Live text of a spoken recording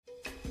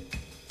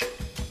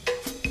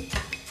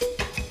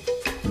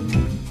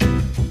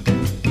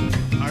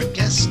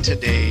guest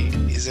today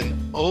is an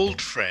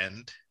old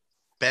friend,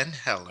 Ben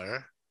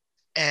Heller,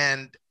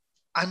 and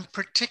I'm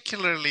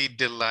particularly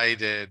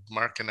delighted,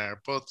 Mark and I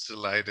are both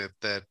delighted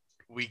that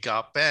we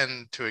got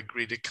Ben to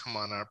agree to come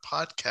on our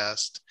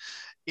podcast,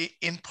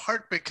 in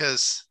part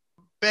because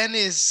Ben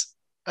is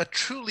a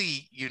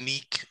truly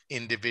unique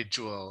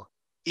individual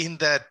in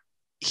that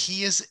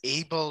he is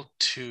able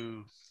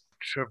to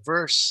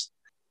traverse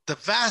the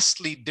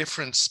vastly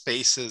different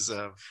spaces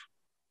of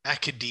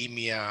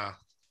academia,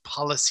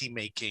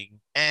 policymaking,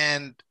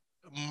 and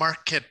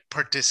market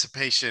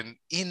participation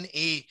in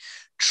a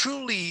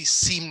truly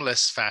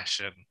seamless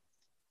fashion.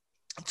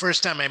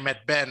 First time I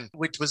met Ben,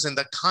 which was in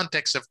the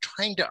context of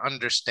trying to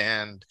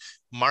understand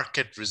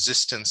market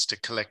resistance to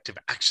collective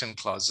action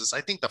clauses. I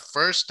think the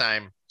first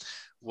time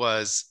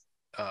was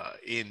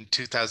in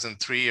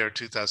 2003 or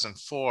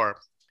 2004.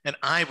 And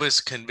I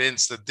was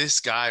convinced that this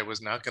guy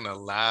was not going to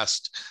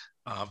last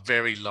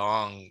very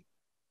long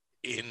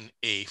in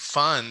a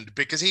fund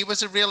because he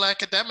was a real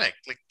academic.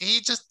 Like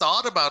he just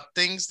thought about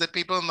things that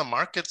people in the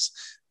markets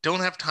don't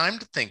have time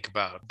to think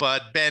about.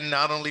 But Ben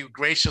not only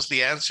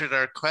graciously answered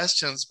our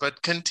questions,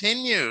 but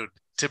continued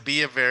to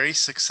be a very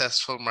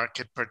successful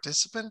market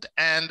participant,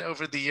 and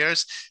over the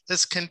years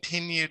has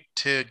continued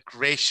to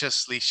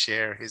graciously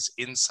share his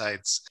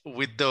insights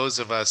with those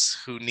of us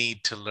who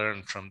need to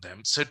learn from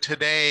them. So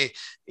today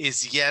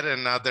is yet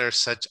another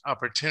such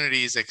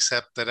opportunities,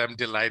 except that I'm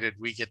delighted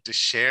we get to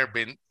share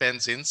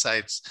Ben's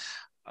insights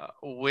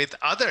with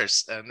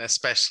others, and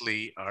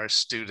especially our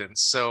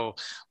students. So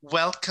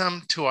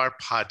welcome to our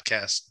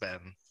podcast,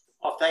 Ben.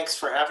 Well, thanks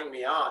for having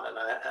me on. And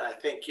I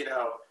think,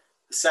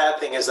 the sad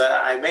thing is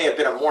that I may have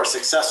been a more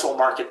successful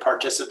market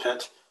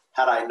participant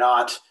had I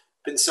not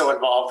been so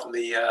involved in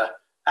the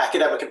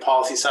academic and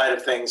policy side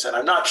of things. And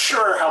I'm not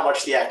sure how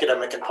much the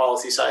academic and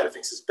policy side of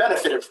things has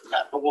benefited from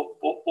that, but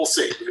we'll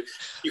see.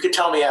 You can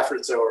tell me after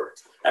it's over,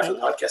 after the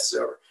podcast is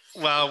over.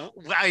 Well,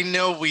 I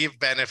know we've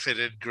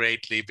benefited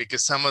greatly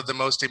because some of the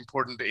most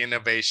important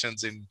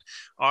innovations in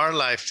our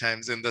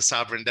lifetimes in the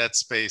sovereign debt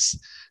space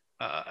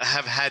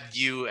have had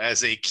you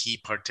as a key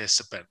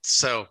participant.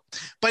 So,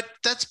 but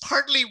that's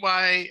partly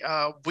why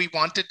we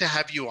wanted to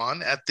have you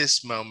on at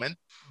this moment.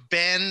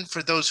 Ben,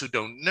 for those who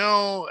don't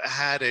know,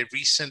 had a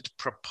recent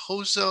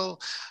proposal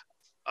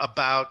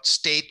about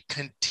state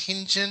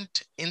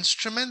contingent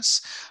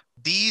instruments.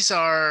 These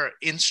are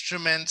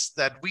instruments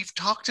that we've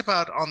talked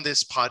about on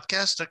this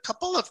podcast a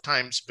couple of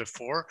times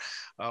before,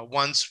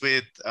 once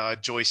with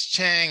Joyce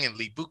Chang and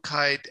Lee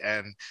Buchheit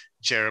and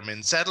Jeremy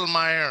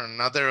Zettelmeyer, on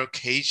another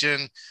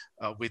occasion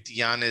with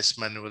Yanis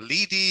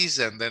Manuelides,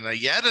 and then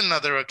yet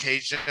another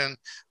occasion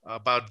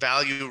about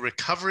value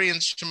recovery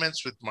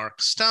instruments with Mark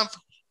Stumpf.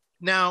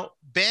 Now,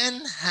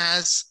 Ben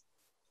has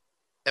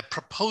a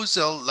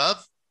proposal,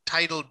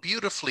 titled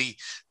beautifully,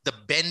 the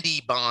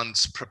Bendy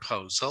Bonds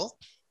Proposal.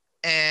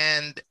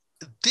 And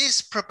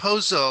this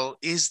proposal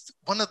is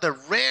one of the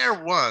rare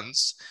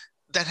ones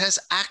that has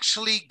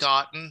actually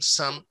gotten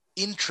some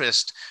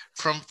interest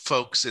from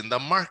folks in the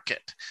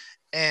market.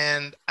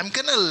 And I'm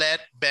going to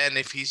let Ben,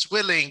 if he's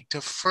willing, to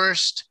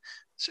first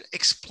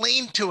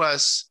explain to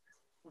us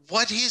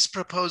what his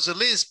proposal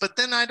is. But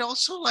then I'd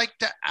also like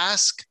to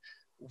ask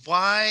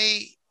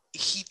why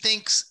he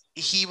thinks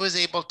he was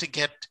able to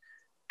get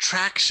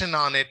traction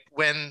on it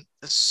when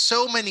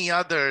so many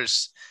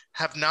others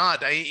have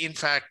not. In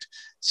fact,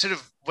 sort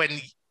of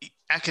when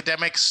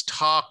academics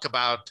talk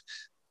about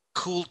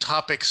cool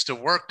topics to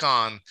work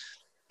on,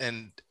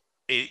 and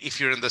if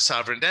you're in the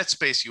sovereign debt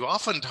space, you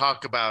often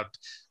talk about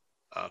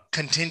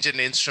contingent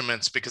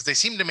instruments because they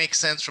seem to make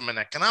sense from an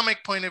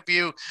economic point of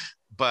view,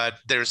 but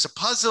there's a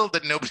puzzle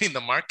that nobody in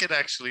the market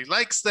actually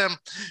likes them.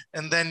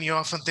 And then you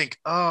often think,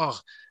 oh,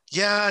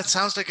 yeah, it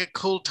sounds like a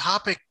cool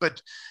topic,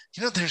 but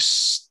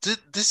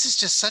this is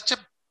just such a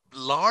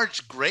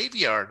large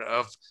graveyard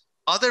of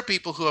other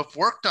people who have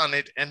worked on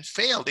it and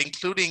failed,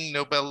 including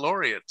Nobel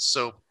laureates.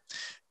 So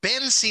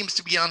Ben seems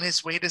to be on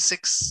his way to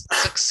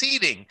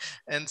succeeding.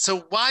 And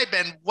so why,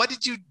 Ben, what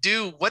did you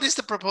do? What is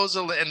the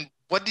proposal and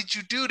what did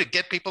you do to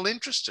get people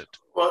interested?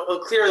 Well,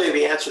 clearly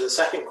the answer to the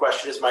second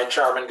question is my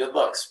charm and good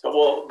looks. But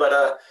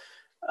let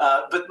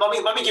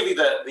me give you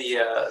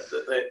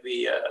the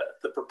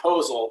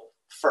proposal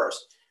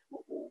first.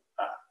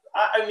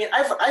 I mean,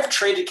 I've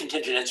traded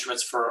contingent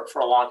instruments for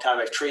a long time.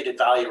 I've traded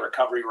value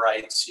recovery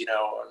rights,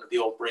 under the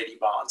old Brady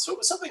bonds. So it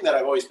was something that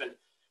I've always been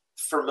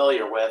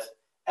familiar with.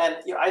 And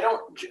I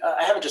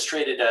haven't just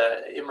traded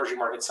emerging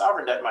market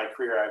sovereign debt in my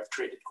career. I've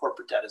traded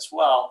corporate debt as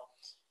well.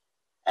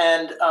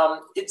 And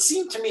it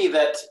seemed to me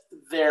that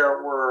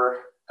there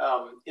were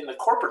in the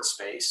corporate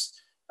space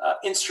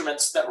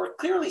instruments that were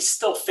clearly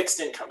still fixed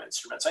income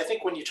instruments. I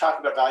think when you talk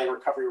about value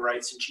recovery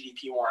rights and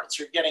GDP warrants,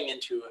 you're getting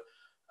into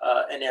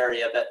an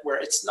area where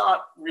it's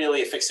not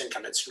really a fixed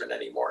income instrument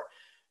anymore.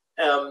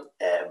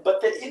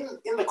 But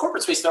in the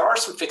corporate space, there are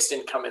some fixed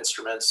income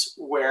instruments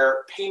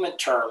where payment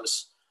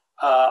terms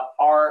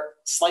are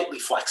slightly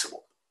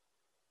flexible.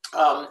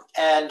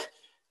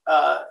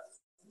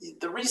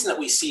 The reason that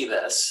we see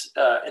this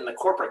in the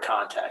corporate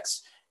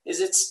context is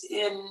it's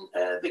in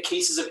the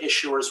cases of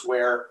issuers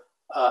where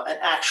an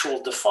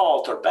actual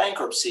default or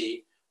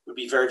bankruptcy would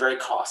be very, very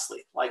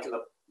costly, like in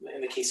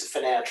the case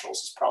of financials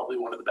is probably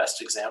one of the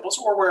best examples,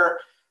 or where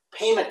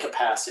payment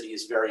capacity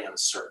is very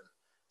uncertain.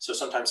 So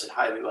sometimes in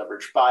highly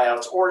leveraged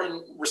buyouts or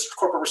in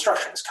corporate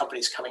restructurings,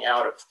 companies coming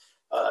out of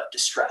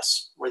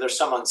distress, where there's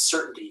some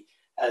uncertainty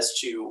as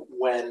to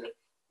when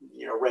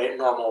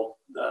normal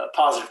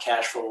positive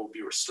cash flow will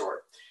be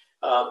restored.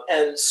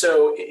 And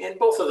so in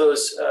both of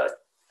those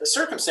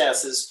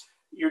circumstances,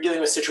 you're dealing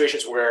with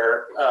situations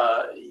where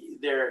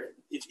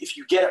if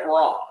you get it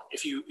wrong,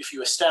 if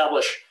you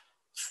establish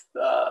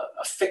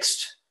a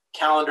fixed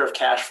calendar of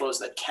cash flows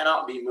that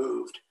cannot be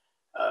moved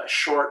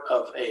short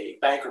of a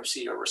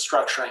bankruptcy or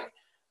restructuring,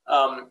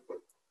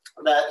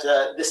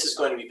 that this is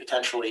going to be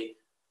potentially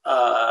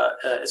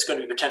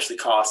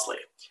costly.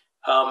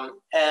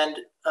 And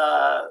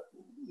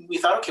we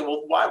thought, okay,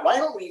 well, why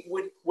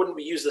wouldn't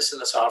we use this in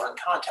the sovereign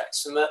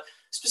context? And the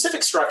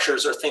specific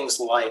structures are things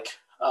like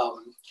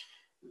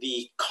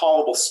the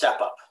callable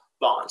step-up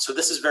bond. So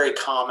this is very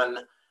common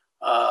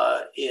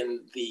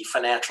in the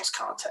financials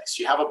context.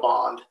 You have a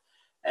bond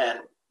and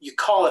you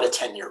call it a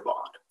 10-year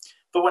bond.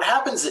 But what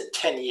happens at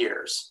 10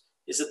 years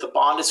is that the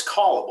bond is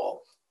callable.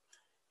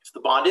 If the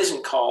bond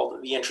isn't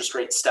called, the interest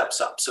rate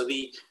steps up. So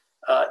the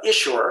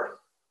issuer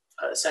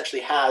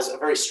essentially has a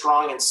very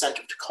strong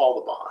incentive to call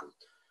the bond.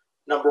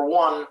 Number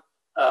one,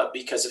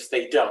 because if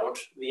they don't,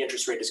 the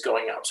interest rate is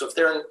going up. So if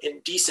they're in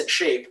decent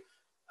shape,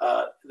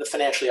 the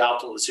financially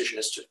optimal decision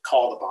is to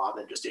call the bond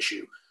and just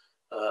issue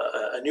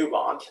a new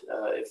bond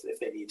if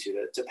they need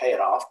to pay it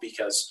off,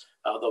 because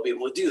they'll be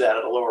able to do that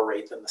at a lower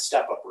rate than the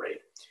step-up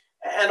rate.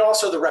 And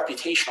also the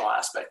reputational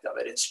aspect of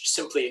it. It's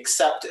simply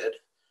accepted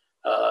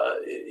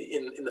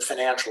in the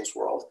financials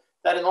world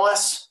that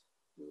unless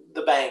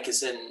the bank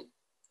is in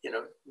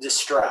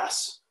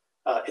distress,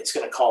 it's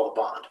going to call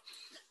the bond.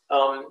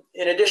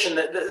 In addition,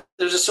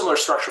 there's a similar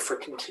structure for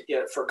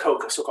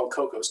COCO, so-called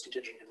COCOs,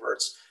 contingent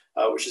converts,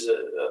 which is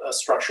a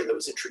structure that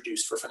was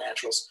introduced for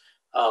financials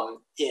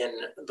in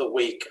the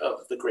wake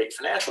of the great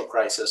financial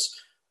crisis.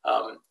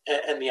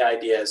 And the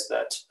idea is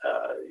that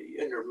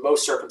under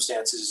most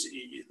circumstances,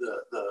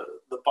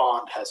 the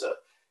bond has a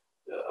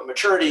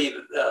maturity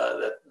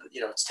that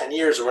it's 10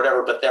 years or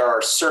whatever, but there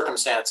are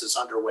circumstances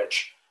under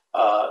which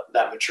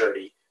that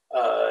maturity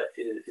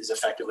is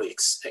effectively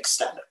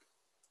extended.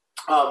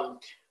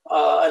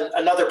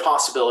 Another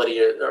possibility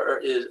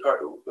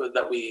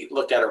that we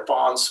looked at are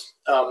bonds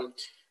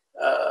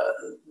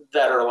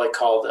that are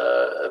called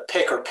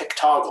PIK or PIK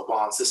toggle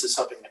bonds. This is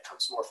something that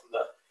comes more from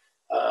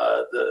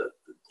the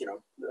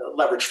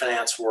leverage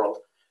finance world,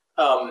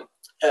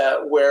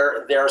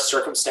 where there are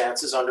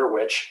circumstances under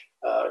which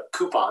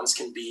coupons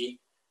can be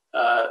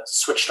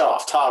switched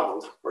off,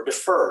 toggled, or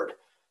deferred,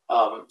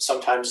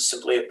 sometimes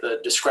simply at the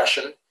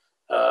discretion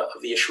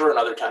of the issuer, and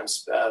other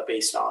times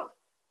based on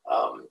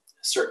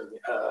certain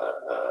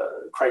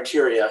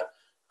criteria,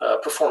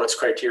 performance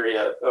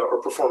criteria,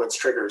 or performance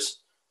triggers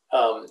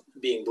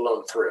being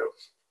blown through.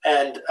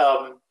 And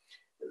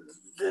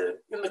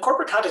in the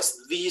corporate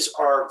context, these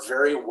are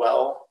very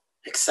well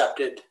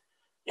accepted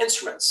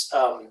instruments.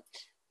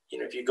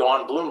 If you go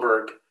on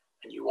Bloomberg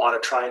and you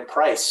want to try and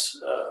price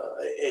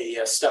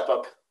a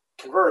step-up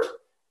convert,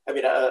 a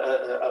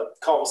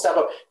callable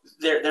step-up,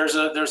 there's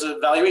a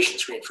valuation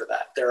screen for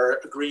that. There are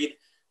agreed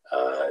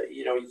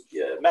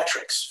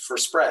metrics for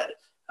spread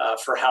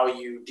for how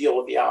you deal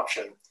with the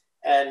option.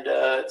 And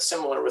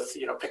similar with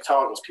PIK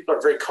toggles, people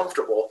are very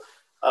comfortable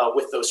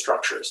with those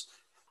structures.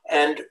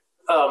 And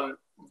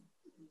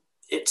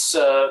it's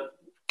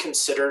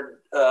considered,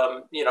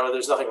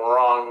 there's nothing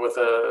wrong with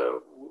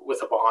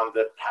a bond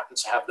that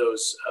happens to have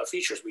those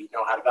features. We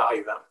know how to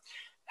value them.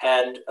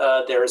 And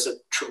there is a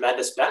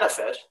tremendous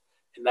benefit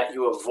in that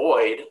you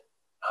avoid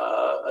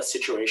a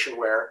situation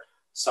where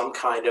some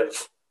kind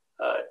of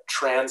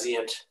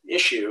transient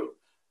issue,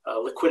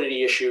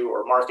 liquidity issue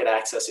or market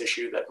access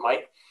issue that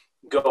might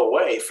go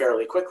away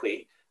fairly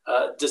quickly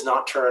does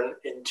not turn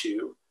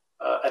into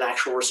an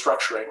actual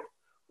restructuring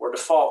or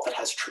default that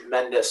has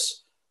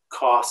tremendous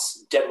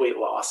costs, deadweight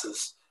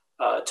losses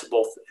to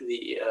both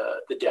the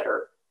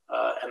debtor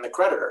and the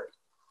creditor.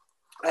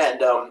 And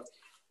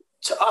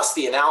to us,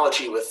 the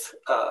analogy with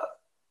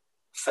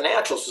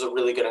financials was a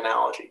really good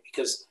analogy,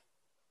 because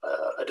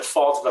a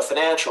default of a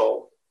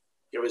financial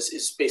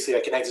is basically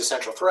like an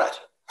existential threat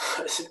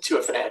to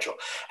a financial,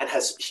 and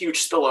has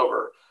huge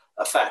spillover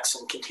effects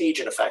and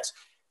contagion effects.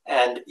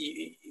 And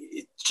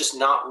it's just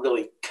not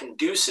really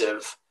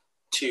conducive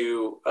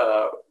to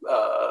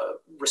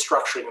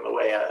restructuring in the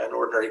way an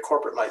ordinary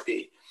corporate might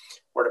be,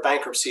 or to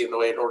bankruptcy in the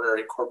way an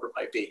ordinary corporate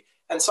might be.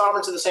 And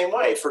sovereigns are the same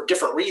way. For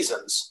different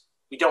reasons,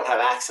 we don't have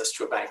access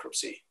to a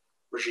bankruptcy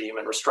regime,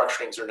 and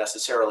restructurings are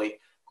necessarily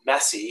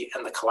messy,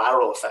 and the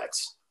collateral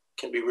effects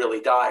can be really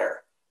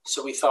dire.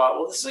 So we thought,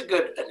 well, this is a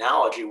good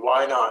analogy.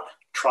 Why not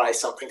try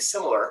something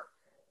similar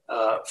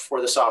for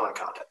the sovereign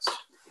context?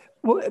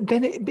 Well,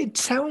 Ben, it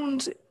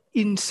sounds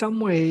in some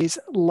ways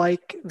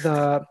like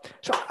so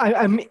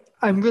I'm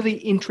really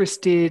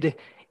interested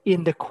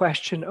in the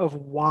question of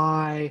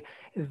why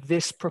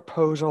this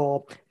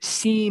proposal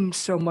seems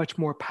so much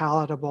more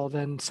palatable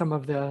than some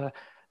of the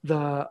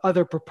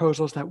other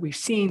proposals that we've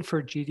seen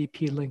for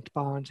GDP-linked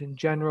bonds in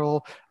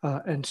general,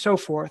 and so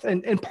forth.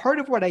 And part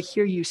of what I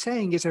hear you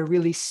saying is a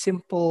really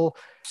simple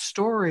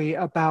story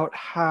about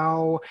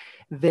how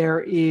there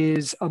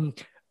is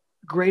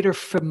greater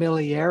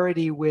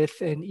familiarity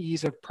with and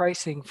ease of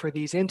pricing for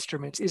these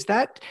instruments.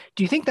 Do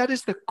you think that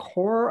is the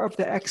core of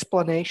the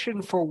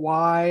explanation for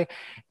why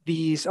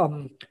these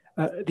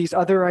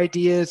other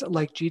ideas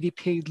like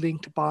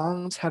GDP-linked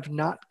bonds have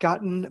not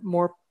gotten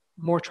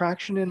more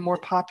traction and more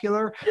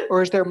popular,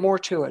 or is there more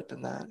to it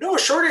than that? No,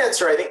 short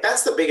answer, I think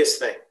that's the biggest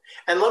thing.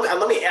 And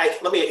let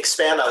me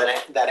expand on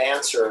that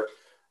answer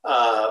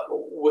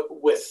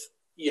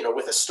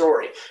with a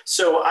story.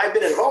 So I've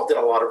been involved in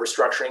a lot of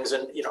restructurings,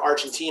 and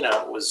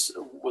Argentina was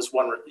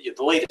one,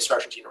 the latest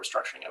Argentina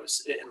restructuring I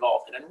was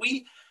involved in, and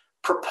we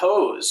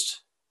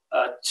proposed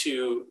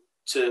to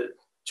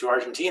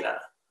Argentina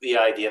the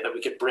idea that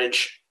we could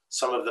bridge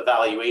some of the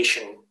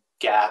valuation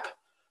gap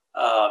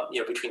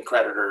between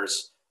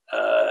creditors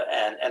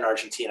and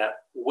Argentina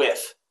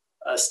with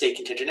a state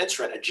contingent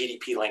instrument, a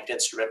GDP-linked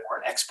instrument, or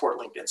an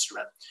export-linked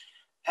instrument.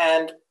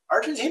 And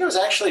Argentina was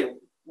actually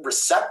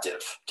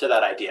receptive to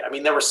that idea. I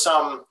mean, there was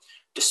some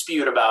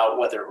dispute about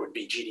whether it would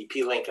be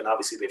GDP-linked, and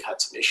obviously they've had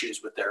some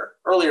issues with their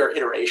earlier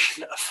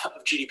iteration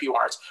of GDP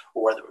warrants,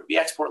 or whether it would be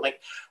export-linked.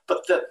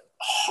 But the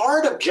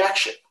hard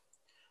objection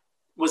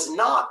was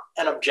not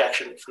an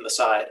objection from the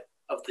side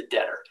of the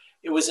debtor.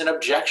 It was an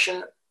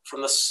objection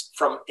from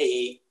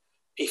a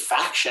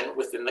faction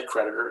within the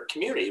creditor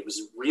community. It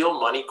was real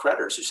money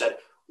creditors who said,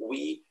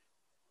 we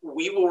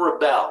will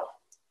rebel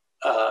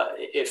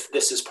if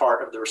this is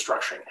part of the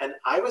restructuring. And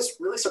I was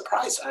really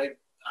surprised.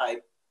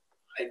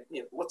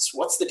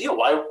 What's the deal?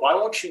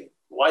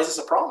 Why is this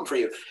a problem for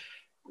you?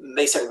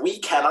 They said, we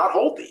cannot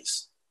hold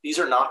these. These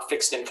are not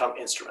fixed income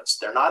instruments.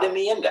 They're not in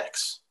the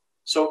index.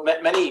 So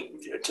many,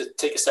 to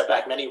take a step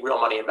back, many real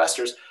money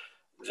investors,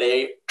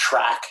 they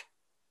track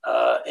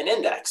an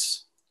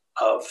index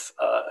of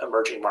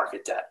emerging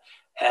market debt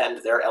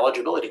and their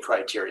eligibility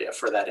criteria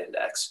for that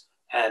index.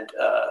 And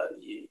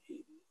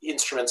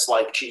instruments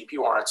like GDP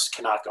warrants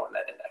cannot go in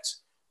that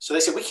index. So they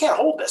say, we can't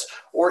hold this.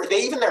 Or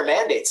their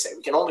mandates say,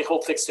 we can only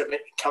hold fixed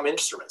income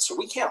instruments. So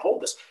we can't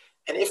hold this.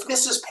 And if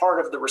this is part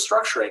of the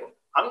restructuring,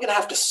 I'm going to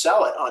have to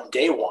sell it on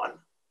day one,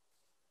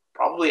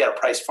 probably at a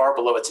price far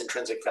below its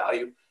intrinsic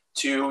value,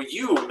 to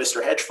you,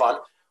 Mr. Hedge Fund,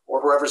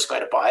 or whoever's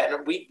going to buy it.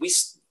 And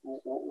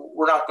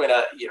we're not going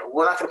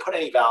to put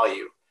any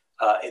value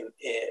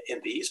in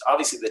these.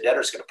 Obviously, the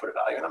debtor is going to put a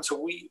value in them. So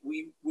we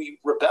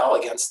rebel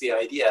against the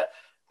idea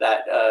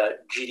that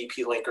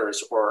GDP linkers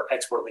or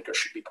export linkers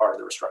should be part of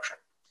the restructuring.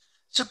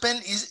 So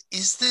Ben, is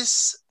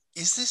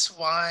this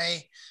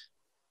why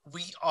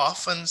we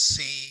often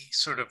see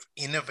sort of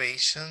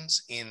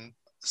innovations in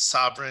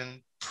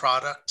sovereign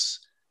products,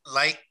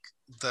 like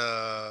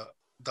the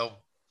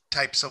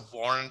types of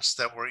warrants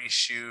that were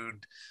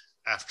issued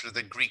after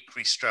the Greek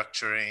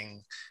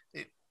restructuring?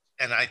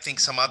 And I think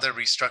some other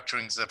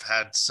restructurings have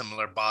had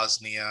similar.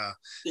 Bosnia.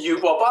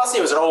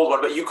 Bosnia was an old one,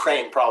 but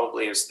Ukraine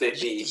probably is the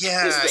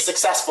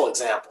successful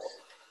example.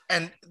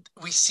 And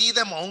we see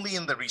them only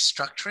in the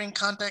restructuring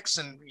context,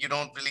 and you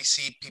don't really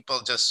see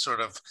people just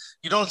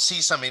you don't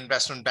see some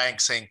investment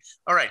bank saying,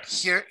 all right,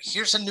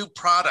 here's a new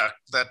product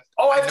that.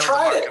 Oh, I've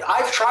tried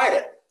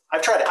it.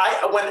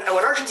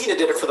 When Argentina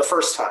did it for the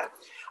first time,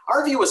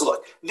 our view was,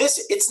 look,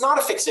 it's not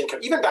a fixed income.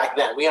 Even back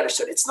then, we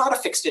understood it's not a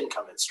fixed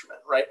income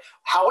instrument, right?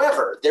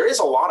 However, there is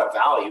a lot of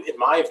value, in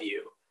my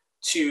view,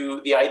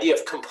 to the idea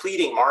of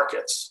completing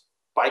markets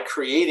by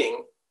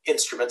creating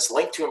instruments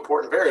linked to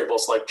important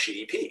variables like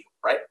GDP,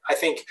 right? I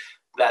think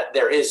that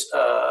there's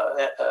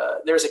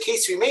a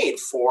case to be made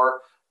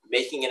for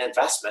making an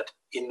investment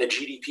in the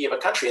GDP of a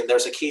country, and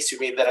there's a case to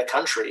be made that a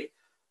country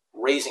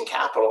raising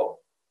capital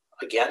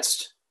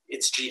against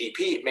its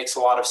GDP, it makes a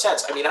lot of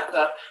sense. I mean,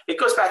 it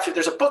goes back to,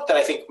 there's a book that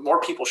I think more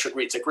people should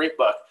read. It's a great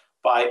book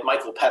by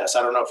Michael Pettis.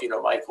 I don't know if you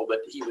know Michael, but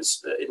he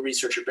was in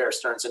research at Bear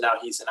Stearns, and now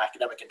he's an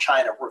academic in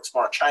China, works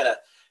more on China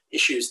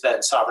issues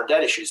than sovereign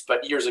debt issues.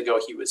 But years ago,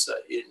 he was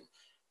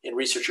in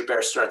research at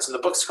Bear Stearns. And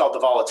the book's called The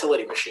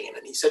Volatility Machine.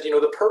 And he said,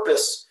 the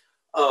purpose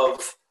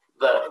of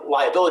the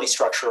liability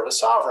structure of a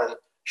sovereign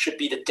should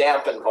be to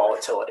dampen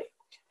volatility.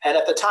 And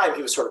at the time,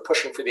 he was sort of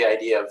pushing for the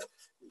idea of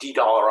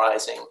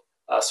de-dollarizing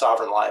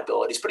sovereign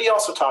liabilities, but he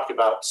also talked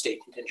about state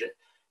contingent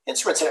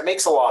instruments, and it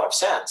makes a lot of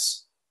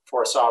sense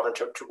for a sovereign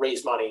to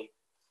raise money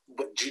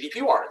with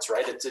GDP warrants,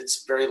 right?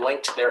 It's very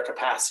linked to their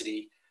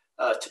capacity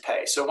to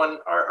pay. So when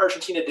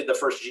Argentina did the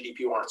first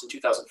GDP warrants in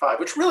 2005,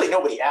 which really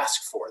nobody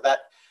asked for, that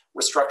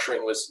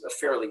restructuring was a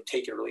fairly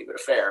take it or leave it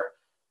affair.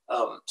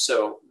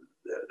 So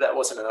that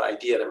wasn't an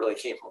idea that really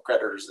came from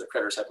creditors. The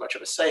creditors had much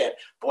of a say in.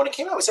 But when it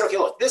came out, we said, okay,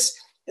 look,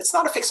 it's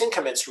not a fixed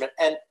income instrument,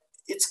 and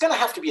it's going to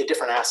have to be a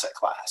different asset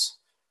class.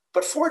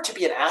 But for it to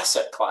be an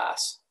asset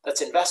class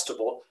that's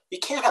investable, you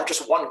can't have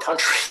just one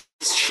country's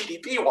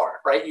GDP warrant,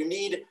 right? You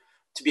need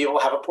To be able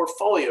to have a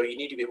portfolio, you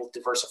need to be able to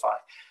diversify.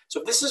 So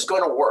if this is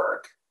going to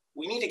work,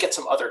 we need to get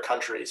some other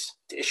countries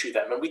to issue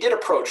them. And we did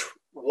approach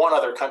one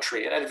other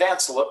country and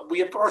advanced a little.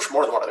 We approached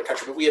more than one other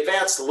country, but we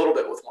advanced a little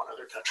bit with one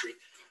other country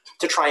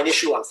to try and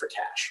issue one for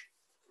cash.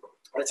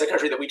 And it's a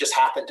country that we just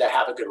happen to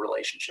have a good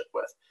relationship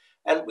with.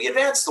 And we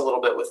advanced a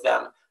little bit with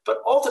them,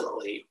 but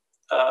ultimately,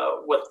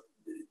 what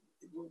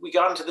we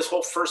got into this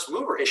whole first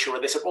mover issue where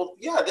they said, well,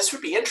 yeah, this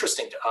would be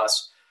interesting to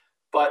us,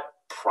 but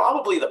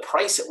probably the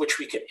price at which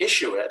we could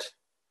issue it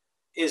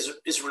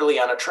is really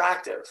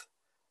unattractive.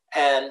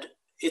 And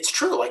it's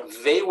true, like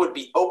they would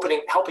be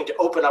helping to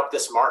open up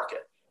this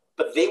market,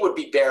 but they would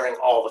be bearing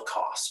all the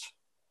cost.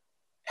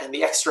 And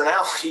the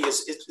externality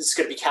is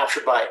going to be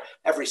captured by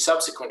every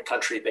subsequent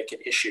country that can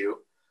issue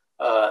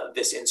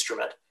this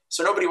instrument.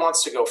 So nobody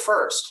wants to go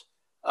first.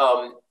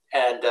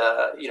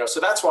 So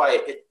that's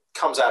why it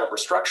comes out of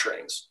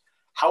restructurings.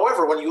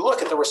 However, when you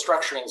look at the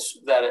restructurings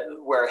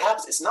where it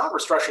happens, it's not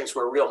restructurings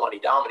where real money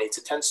dominates.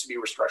 It tends to be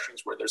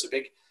restructurings where there's a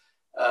big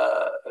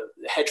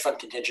hedge fund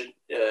contingent,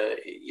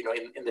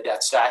 in the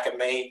debt stack, and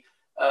they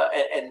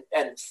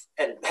and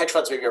hedge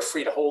funds maybe are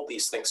free to hold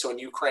these things. So in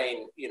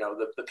Ukraine,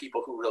 the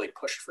people who really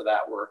pushed for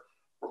that were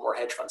more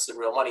hedge funds than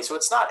real money. So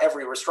it's not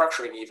every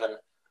restructuring even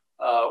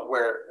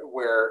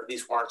where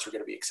these warrants are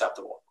going to be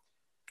acceptable.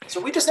 So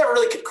we just never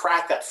really could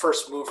crack that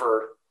first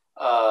mover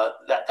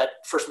that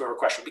first mover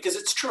question, because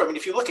it's true. I mean,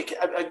 if you look at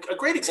a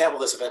great example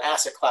of this, of an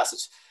asset class that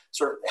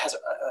sort of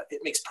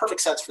it makes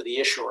perfect sense for the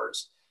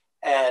issuers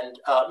and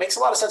makes a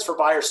lot of sense for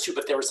buyers too.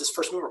 But there was this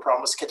first mover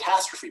problem, was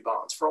catastrophe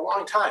bonds. For a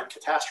long time,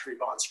 catastrophe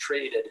bonds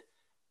traded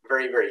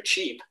very, very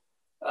cheap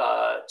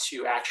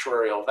to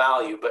actuarial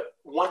value. But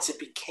once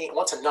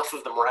enough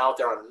of them were out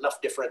there on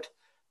enough different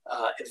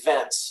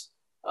events,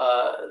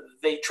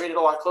 they traded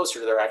a lot closer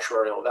to their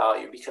actuarial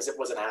value because it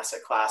was an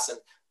asset class. And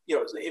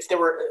if there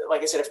were,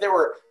 like I said, if there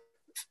were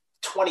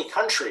 20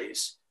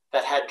 countries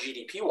that had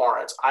GDP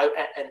warrants,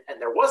 and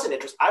there was an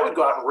interest, I would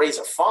go out and raise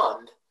a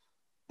fund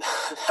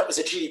that was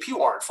a GDP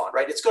warrant fund,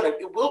 right?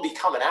 It will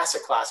become an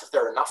asset class if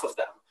there are enough of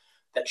them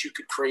that you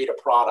could create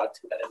a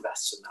product that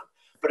invests in them.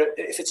 But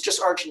if it's just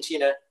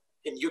Argentina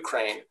and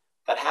Ukraine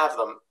that have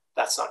them,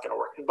 that's not going to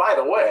work. And by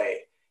the way,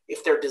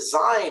 if they're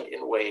designed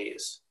in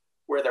ways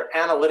where they're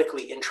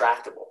analytically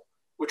intractable,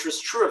 which was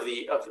true of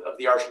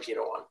the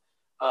Argentina one,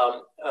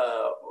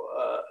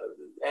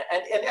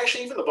 and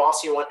actually even the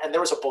Bosnian one, and there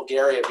was a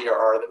Bulgaria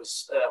VRR that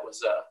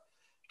was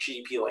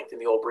GDP linked in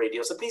the old Brady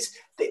deals. But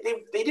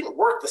they didn't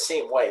work the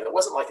same way. It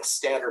wasn't like a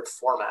standard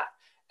format.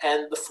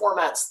 And the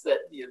formats that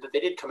they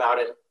did come out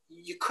in,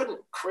 you couldn't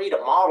create a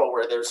model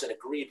where there's an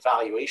agreed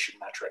valuation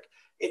metric.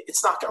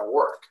 It's not going to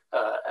work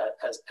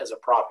as a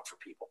product for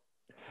people.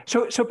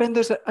 So Ben,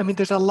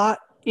 there's a lot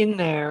in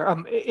there,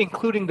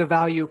 including the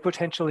value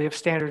potentially of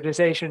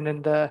standardization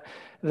and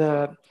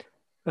the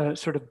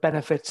sort of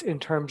benefits in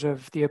terms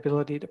of the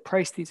ability to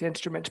price these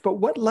instruments. But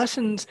what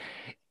lessons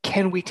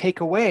can we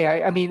take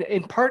away? I mean,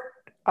 in part,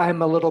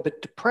 I'm a little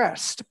bit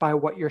depressed by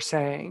what you're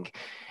saying,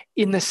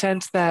 in the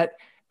sense that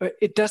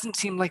it doesn't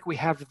seem like we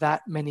have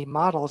that many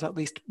models, at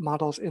least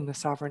models in the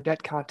sovereign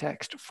debt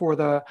context, for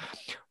the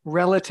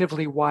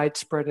relatively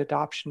widespread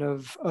adoption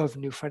of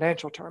new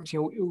financial terms.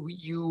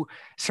 You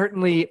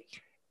certainly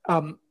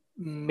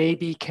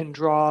maybe can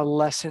draw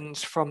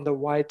lessons from the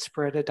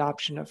widespread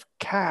adoption of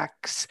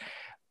CACs,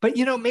 but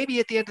maybe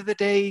at the end of the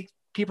day,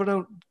 people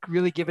don't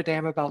really give a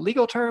damn about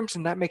legal terms,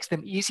 and that makes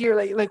them easier.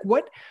 Like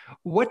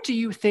what do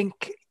you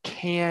think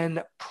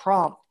can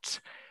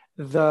prompt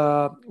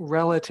the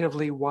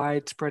relatively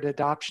widespread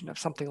adoption of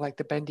something like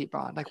the bendy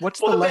bond? Like, what's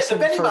the lesson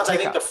the bendy for bonds?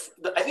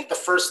 I think the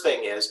first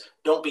thing is,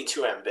 don't be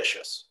too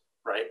ambitious,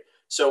 right?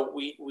 So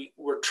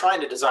we're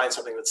trying to design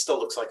something that still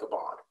looks like a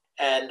bond.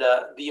 And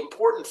the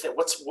important thing,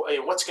 what's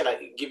going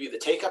to give you the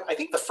take up? I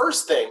think the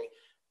first thing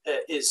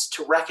is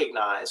to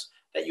recognize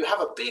that you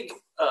have a big,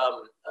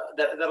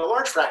 that a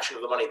large fraction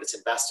of the money that's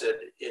invested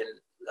in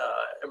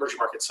emerging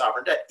market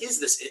sovereign debt is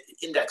this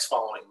index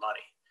following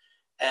money.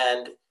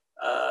 And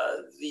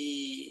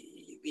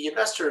the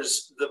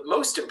investors, the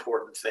most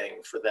important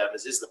thing for them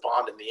is the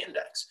bond in the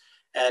index.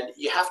 And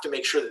you have to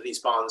make sure that these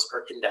bonds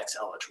are index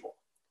eligible.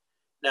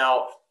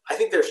 Now, I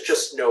think there's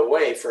just no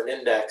way for an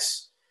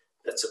index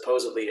that's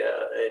supposedly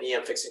an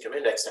EM fixed income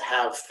index to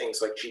have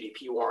things like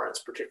GDP warrants,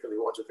 particularly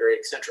ones with very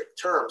eccentric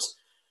terms,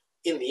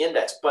 in the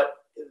index. But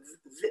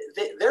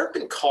there have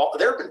been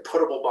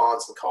puttable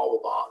bonds and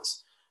callable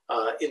bonds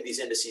in these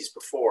indices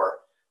before.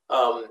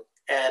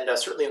 And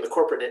certainly in the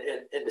corporate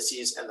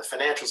indices and the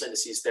financials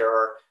indices, there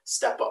are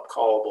step-up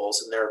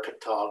callables and there are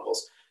PIK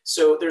toggles.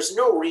 So there's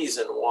no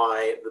reason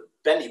why the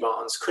bendy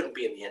bonds couldn't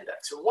be in the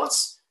index. And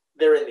once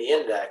they're in the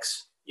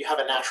index, you have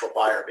a natural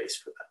buyer base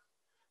for them.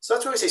 So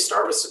that's why we say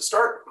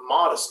start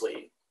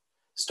modestly.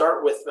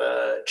 Start with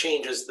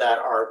changes that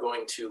are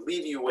going to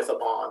leave you with a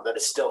bond that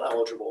is still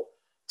eligible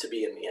to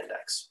be in the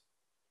index.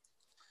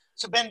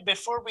 So Ben,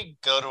 before we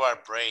go to our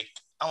break,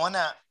 I want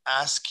to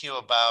ask you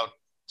about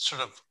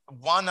sort of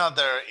one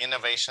other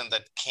innovation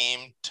that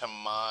came to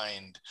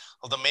mind,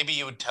 although maybe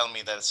you would tell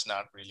me that it's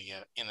not really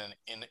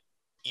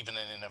even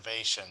an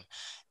innovation.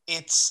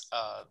 It's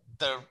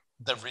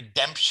the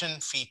redemption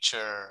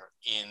feature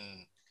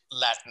in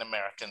Latin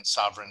American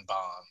sovereign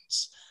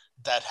bonds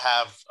that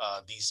have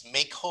these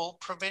make-whole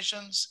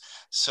provisions.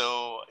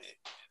 So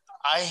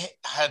I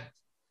had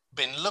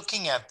been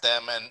looking at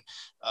them and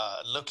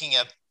looking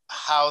at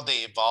how they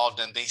evolved,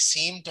 and they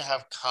seem to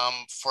have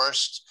come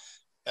first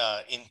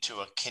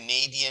into a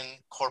Canadian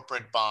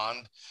corporate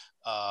bond.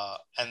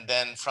 And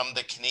then from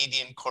the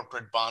Canadian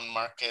corporate bond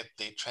market,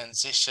 they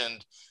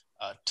transitioned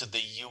to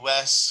the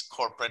US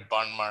corporate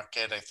bond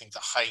market, I think the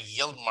high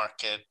yield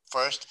market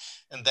first,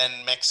 and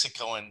then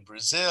Mexico and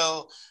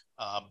Brazil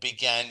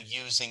began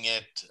using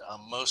it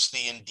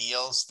mostly in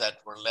deals that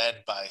were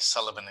led by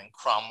Sullivan and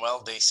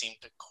Cromwell. They seem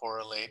to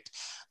correlate.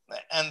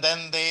 And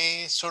then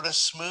they sort of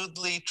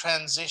smoothly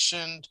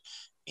transitioned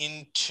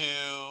into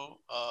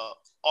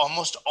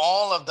almost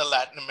all of the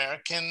Latin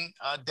American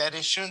debt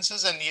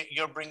issuances. And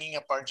you're bringing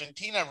up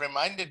Argentina,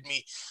 reminded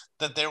me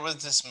that there was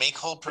this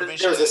make-whole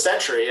provision. There was a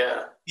Century,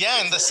 yeah.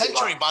 Yeah, in the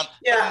Century bond,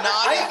 yeah, but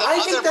not in the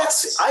other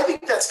bonds. I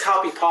think that's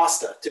copy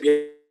pasta, to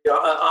be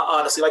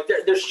honestly. Like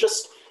there's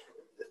just,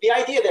 the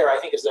idea there, I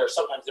think, is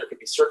sometimes there could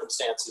be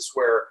circumstances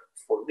where,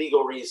 for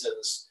legal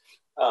reasons,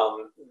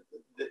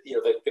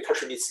 the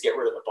country needs to get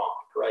rid of the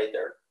bond, right?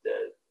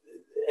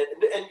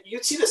 And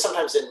you'd see this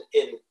sometimes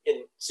in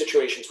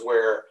situations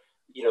where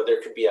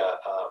there could be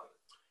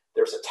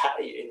there's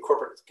in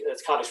corporate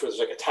context where there's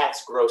like a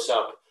tax gross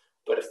up,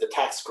 but if the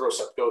tax gross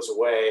up goes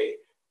away,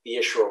 the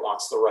issuer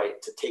wants the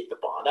right to take the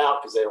bond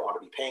out because they don't want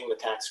to be paying the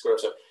tax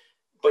gross up.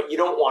 But you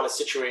don't want a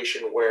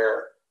situation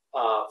where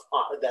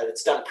that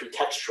it's done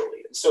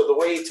pretextually. And so the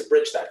way to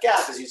bridge that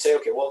gap is you'd say,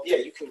 okay, well, yeah,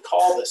 you can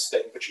call this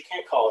thing, but you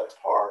can't call it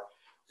par.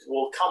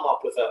 We'll come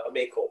up with a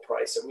make-whole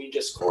price, and we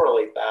just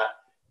correlate that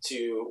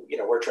to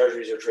where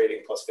treasuries are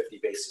trading plus 50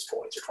 basis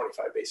points or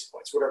 25 basis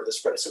points, whatever the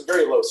spread is. So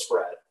very low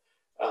spread,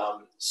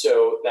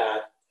 so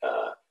that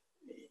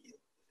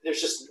there's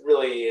just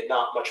really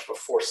not much of a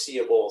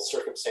foreseeable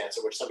circumstance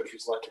in which somebody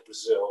who's lent to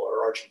Brazil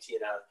or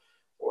Argentina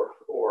or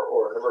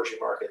an emerging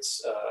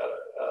markets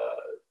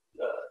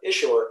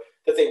issuer,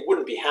 that they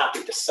wouldn't be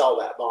happy to sell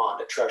that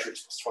bond at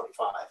treasuries plus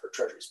 25 or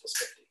treasuries plus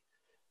 50.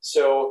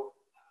 So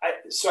I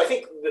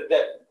think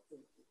that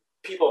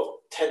people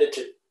tended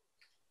to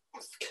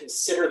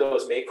consider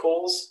those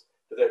make-wholes,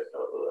 that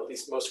at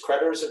least most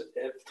creditors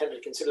have tended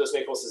to consider those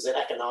make-wholes as an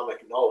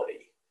economic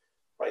nullity,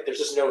 right? There's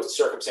just no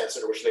circumstance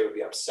under which they would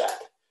be upset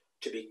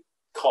to be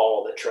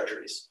called at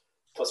treasuries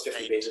plus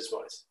 50 basis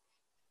points.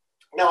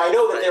 Now, I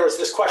know that there was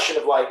this question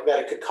of that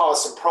it could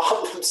cause some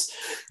problems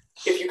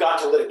if you got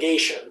to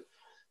litigation.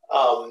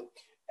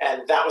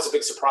 And that was a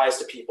big surprise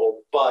to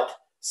people. But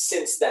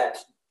since that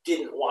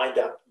didn't wind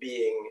up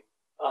being,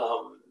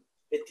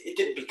 it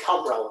didn't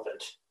become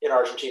relevant in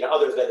Argentina,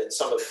 other than in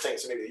some of the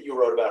things maybe that you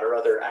wrote about or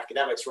other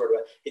academics wrote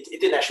about, it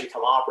didn't actually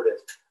become operative.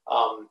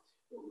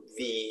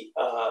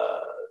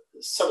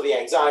 Some of the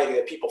anxiety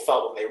that people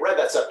felt when they read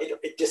that stuff,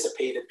 it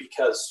dissipated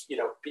because,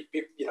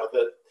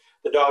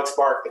 the dogs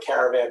barked, the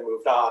caravan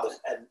moved on,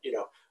 and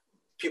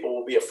people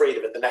will be afraid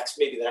of it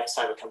maybe the next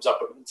time it comes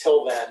up. But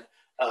until then,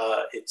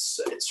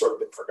 it's sort of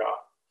been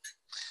forgotten.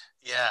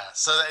 Yeah,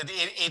 so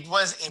it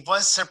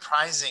was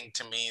surprising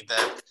to me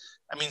that,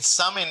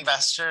 some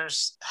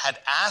investors had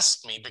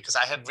asked me, because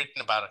I had written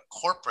about a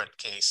corporate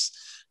case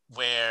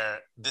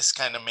where this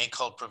kind of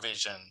make-whole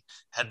provision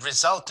had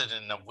resulted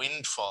in a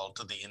windfall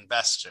to the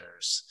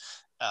investors.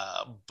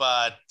 And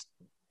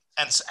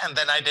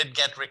then I did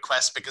get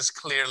requests, because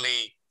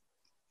clearly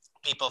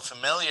people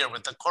familiar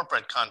with the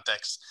corporate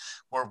context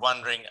were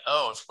wondering,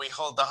 if we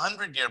hold the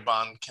 100-year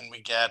bond, can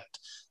we get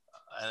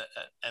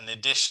an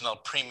additional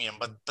premium?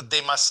 But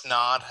they must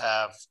not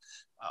have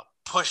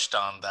pushed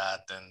on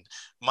that. And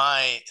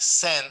my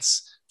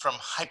sense from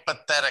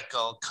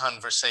hypothetical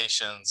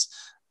conversations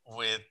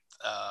with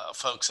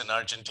folks in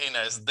Argentina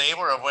is they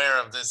were aware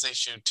of this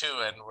issue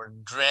too, and were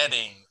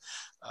dreading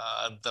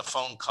the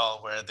phone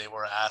call where they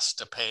were asked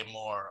to pay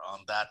more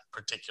on that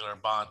particular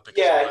bond.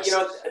 Yeah,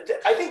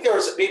 I think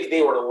maybe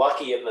they were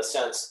lucky in the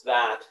sense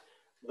that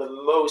the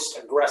most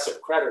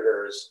aggressive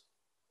creditors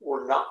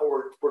were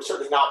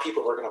certainly not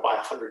people who are going to buy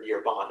a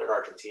 100-year bond in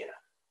Argentina.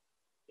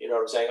 You know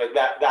what I'm saying? Like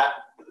that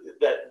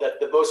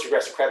the most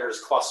aggressive creditors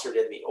clustered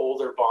in the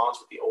older bonds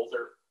with the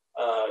older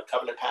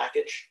covenant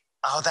package.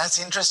 Oh, that's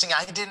interesting.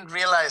 I didn't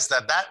realize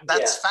that.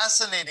 That's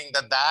fascinating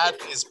that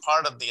is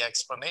part of the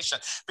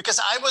explanation. Because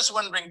I was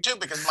wondering too,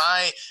 because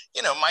my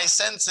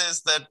sense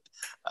is that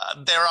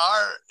there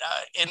are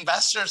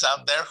investors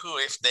out there who,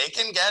 if they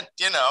can get,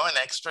 an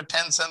extra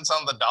 10 cents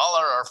on the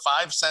dollar or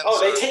 5 cents. Oh,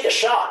 they take a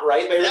shot,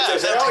 right? They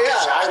say,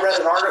 I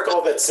read an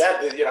article that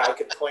said that, I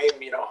could claim,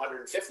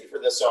 150 for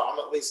this, so I'm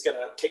at least going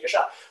to take a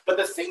shot. But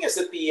the thing is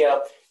that you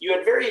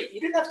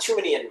didn't have too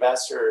many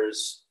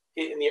investors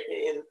in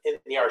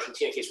the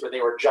Argentina case where they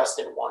were just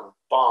in one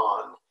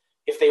bond.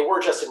 If they were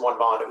just in one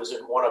bond, it was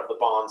in one of the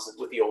bonds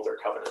with the older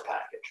covenant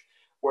package.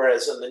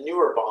 Whereas in the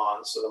newer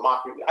bonds, so the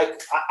mock, I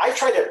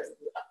tried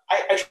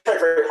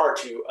very hard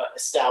to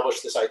establish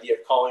this idea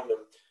of calling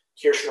them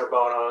Kirchner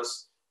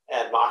bonos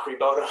and Macri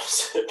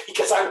Bonos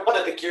because I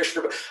wanted the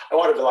Kirchner, I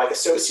wanted to like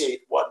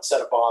associate one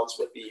set of bonds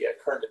with the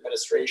current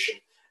administration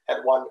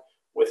and one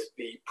with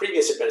the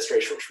previous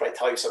administration, which might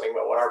tell you something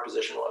about what our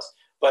position was.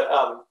 But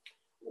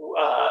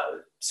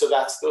so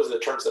those are the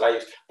terms that I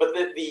use. But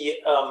the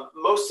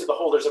most of the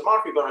holders of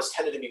Macri Bonos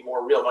tended to be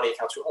more real money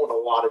accounts who owned a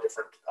lot of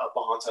different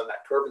bonds on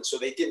that curve, and so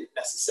they didn't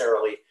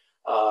necessarily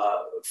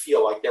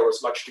feel like there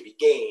was much to be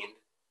gained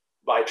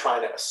by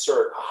trying to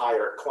assert a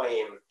higher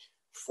claim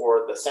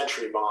for the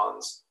Century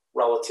bonds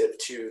relative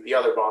to the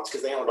other bonds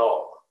because they owned all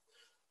of them.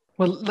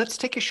 Well, let's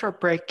take a short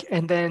break,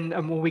 and then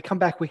when we come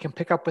back, we can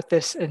pick up with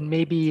this and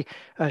maybe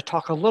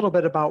talk a little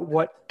bit about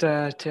what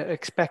to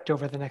expect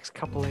over the next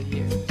couple of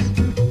years.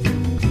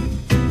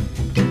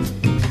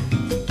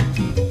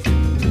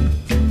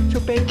 So,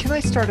 Ben, can I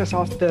start us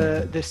off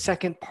the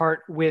second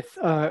part with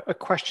a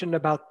question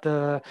about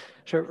the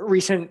sort of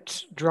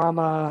recent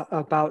drama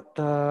about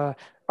the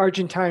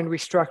Argentine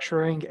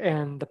restructuring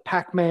and the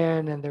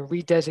Pac-Man and the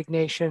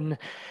redesignation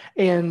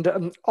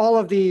and all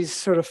of these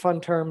sort of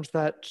fun terms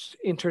that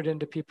entered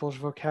into people's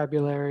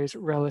vocabularies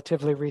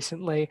relatively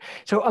recently.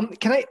 So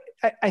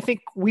I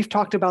think we've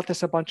talked about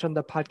this a bunch on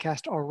the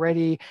podcast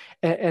already,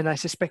 and I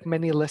suspect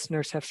many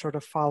listeners have sort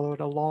of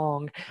followed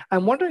along.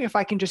 I'm wondering if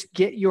I can just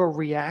get your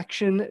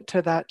reaction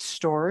to that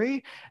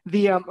story,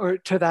 or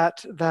to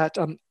that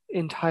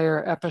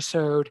entire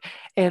episode,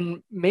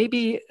 and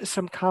maybe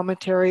some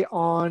commentary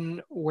on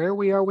where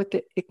we are with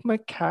the ICMA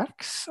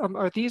CACs.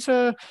 Are these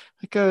a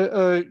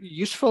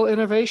useful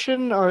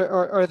innovation?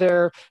 Are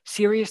there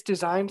serious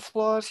design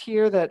flaws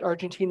here that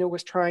Argentina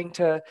was trying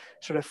to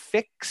sort of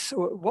fix?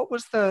 What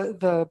was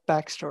the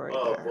backstory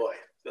there? Oh boy,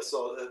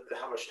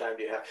 how much time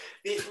do you have?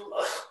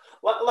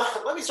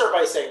 Let me start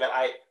by saying that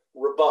I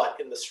rebut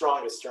in the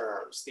strongest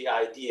terms the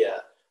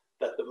idea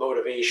that the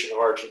motivation of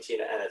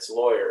Argentina and its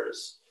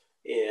lawyers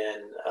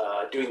in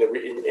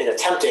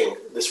attempting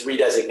this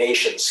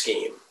redesignation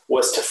scheme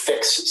was to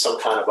fix some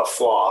kind of a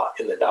flaw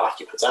in the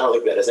documents. I don't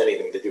think that has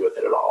anything to do with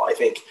it at all. I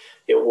think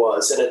it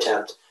was an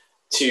attempt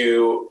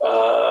to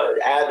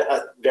add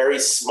a very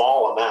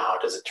small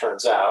amount, as it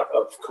turns out,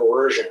 of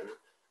coercion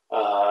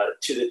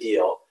to the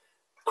deal.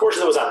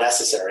 Coercion that was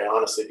unnecessary,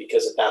 honestly,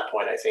 because at that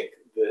point, I think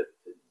that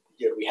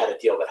we had a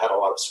deal that had a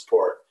lot of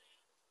support.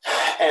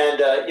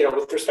 And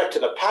with respect to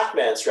the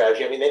Pac-Man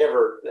strategy, I mean,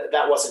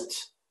 that wasn't,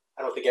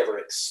 I don't think, ever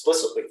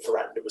explicitly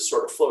threatened. It was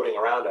sort of floating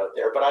around out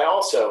there. But I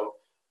also,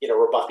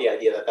 rebut the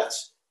idea that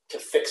that's to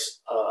fix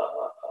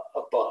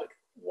a bug.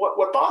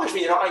 What bothers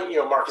me,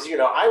 Mark, as you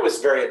know, I was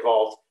very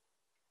involved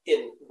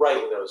in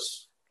writing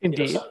those.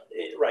 Indeed.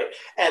 Right.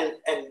 And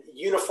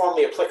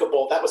uniformly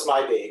applicable. That was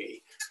my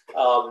baby.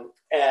 I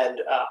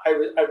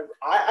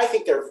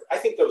think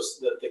those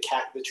the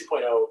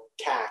 2.0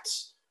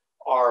 CACs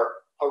are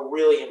a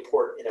really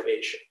important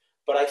innovation.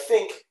 But I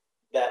think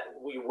that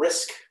we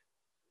risk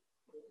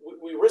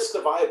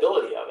the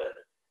viability of it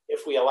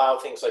if we allow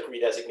things like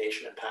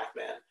redesignation and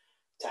Pac-Man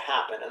to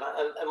happen.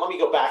 And let me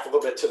go back a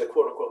little bit to the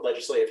quote unquote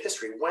legislative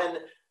history. When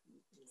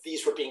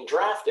these were being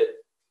drafted,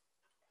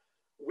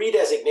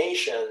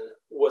 redesignation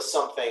was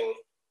something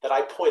that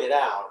I pointed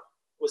out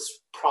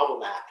was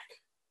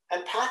problematic.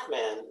 And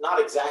Pac-Man, not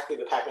exactly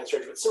the Pac-Man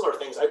strategy, but similar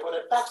things, I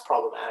pointed out that's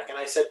problematic. And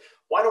I said,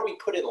 why don't we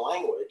put in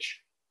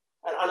language?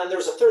 And then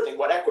there's a third thing,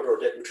 what Ecuador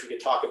did, which we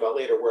could talk about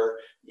later, where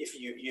if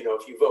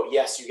you vote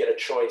yes, you get a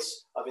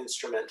choice of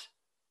instrument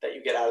that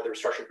you get out of the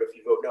restructuring, but if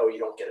you vote no, you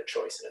don't get a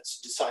choice, and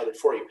it's decided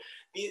for you.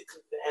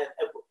 And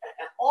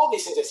all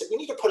these things, I said, we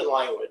need to put in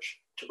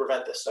language to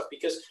prevent this stuff,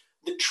 because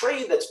the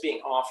trade that's being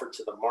offered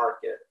to the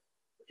market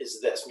is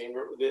this. I mean,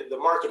 the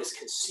market is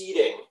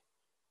conceding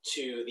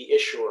to the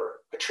issuer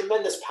a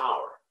tremendous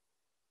power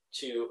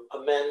to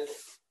amend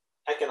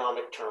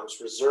economic terms,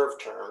 reserve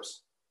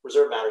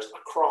matters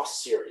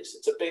across series.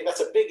 That's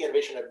a big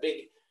innovation,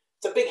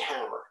 it's a big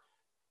hammer.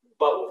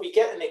 But what we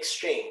get in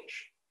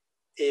exchange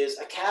is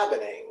a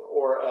cabining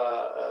or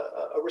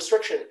a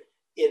restriction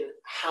in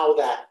how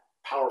that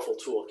powerful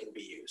tool can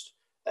be used.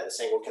 That is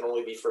saying, it can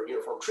only be for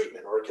uniform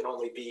treatment, or it can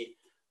only be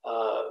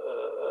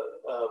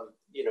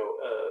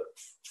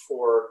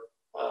for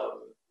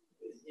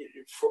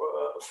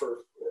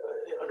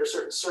under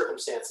certain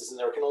circumstances, and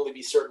there can only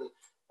be certain.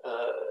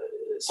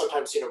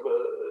 Sometimes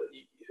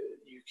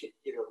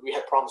we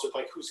had problems with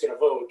like who's going to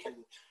vote.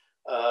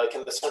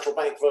 Can the central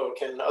bank vote?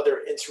 Can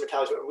other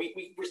instrumentalities vote?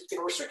 We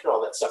restricted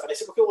all that stuff. And I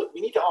said, okay, look,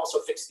 we need to also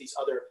fix these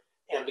other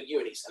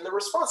ambiguities. And the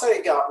response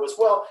I got was,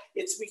 well,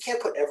 we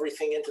can't put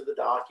everything into the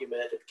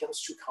document. It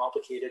becomes too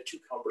complicated, too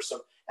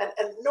cumbersome. And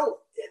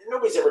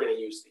nobody's ever going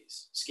to use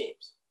these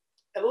schemes.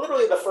 And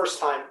literally the first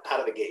time out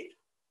of the gate,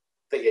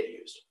 they get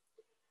used.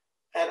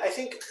 And I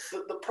think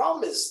the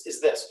problem is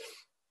this.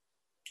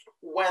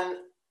 When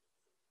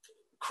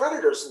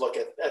creditors look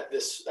at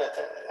this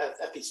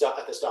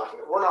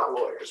document, we're not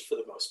lawyers for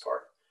the most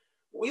part.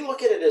 We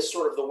look at it as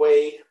sort of the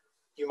way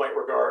you might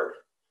regard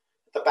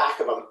the back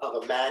of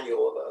a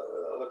manual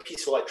of a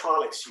piece of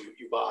electronics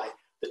you buy,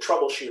 the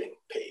troubleshooting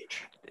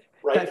page.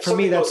 right? That for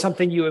me, that's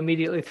something you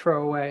immediately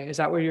throw away. Is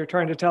that what you're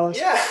trying to tell us?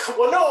 Yeah.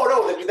 Well, no,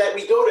 that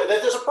we go to,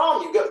 that there's a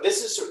problem.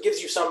 This is sort of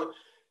gives you some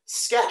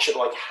sketch of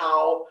like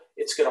how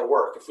it's going to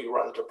work if we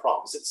run into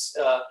problems. It's,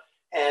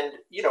 and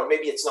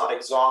maybe it's not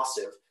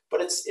exhaustive,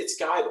 but it's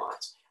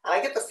guidelines. And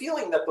I get the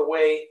feeling that the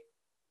way,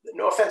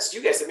 no offense to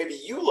you guys, that maybe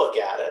you look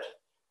at it,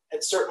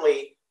 and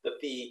certainly that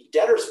the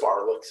debtors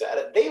bar looks at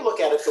it, they look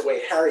at it the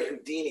way Harry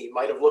Houdini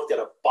might have looked at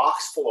a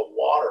box full of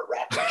water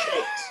wrapped in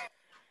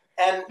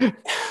chains.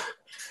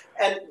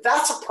 And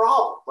that's a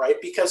problem, right?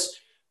 Because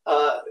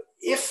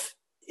if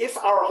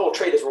our whole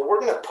trade is, well, we're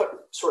going to put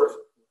sort of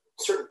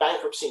certain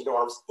bankruptcy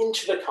norms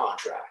into the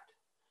contract,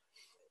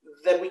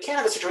 then we can't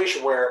have a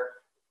situation where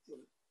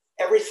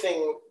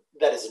everything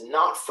that is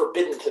not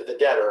forbidden to the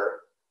debtor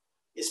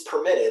is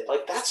permitted.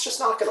 Like, that's just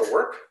not going to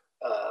work.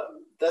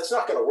 That's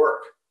not going to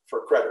work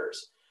for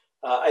creditors.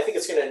 I think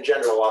it's going to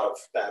engender a lot of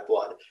bad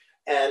blood.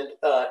 And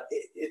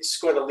it's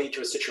going to lead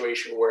to a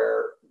situation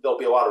where there'll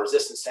be a lot of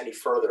resistance to any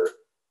further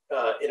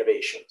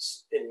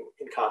innovations in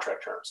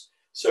contract terms.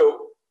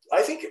 So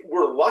I think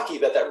we're lucky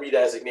that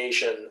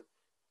redesignation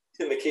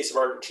in the case of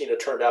Argentina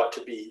turned out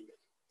to be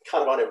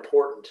kind of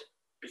unimportant,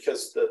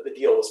 because the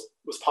deal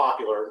was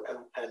popular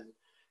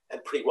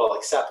and pretty well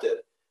accepted.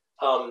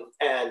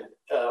 And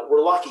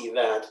we're lucky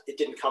that it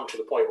didn't come to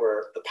the point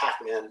where the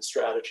Pac-Man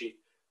strategy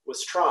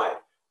was tried.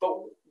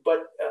 But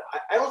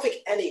I don't think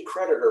any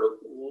creditor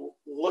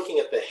looking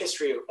at the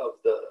history of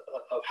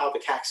how the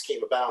CACs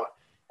came about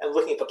and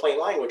looking at the plain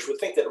language would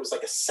think that it was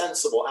like a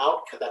sensible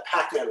outcome, that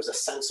Pac-Man was a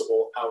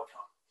sensible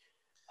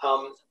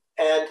outcome.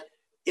 And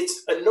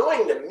it's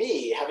annoying to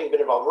me, having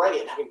been involved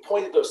writing and having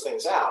pointed those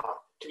things out,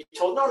 to be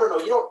told, no,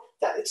 you don't,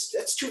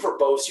 that's too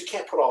verbose, you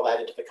can't put all that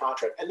into the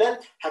contract. And then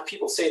have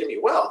people say to me,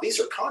 well, these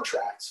are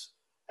contracts,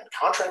 and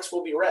contracts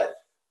will be read.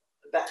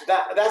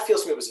 That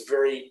feels to me was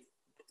very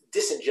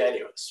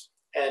disingenuous,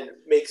 and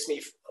makes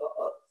me,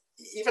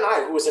 even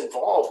I, who was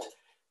involved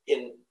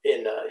in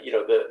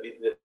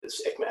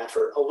this ICMA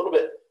effort, a little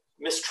bit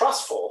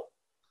mistrustful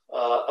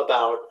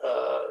about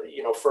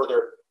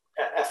further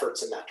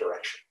efforts in that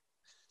direction.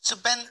 So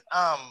Ben,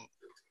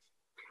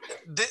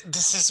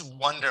 this is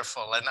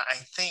wonderful, and I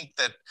think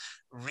that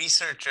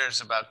researchers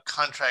about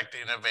contract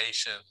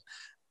innovation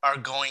are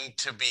going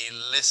to be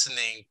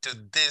listening to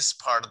this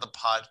part of the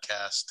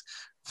podcast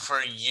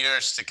for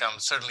years to come.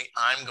 Certainly,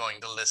 I'm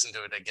going to listen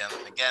to it again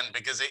and again,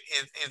 because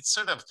it's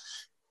sort of,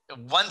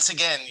 once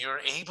again, you're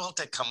able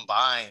to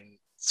combine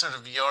sort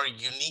of your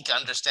unique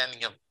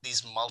understanding of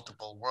these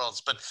multiple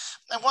worlds. But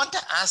I want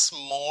to ask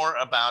more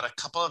about a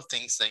couple of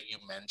things that you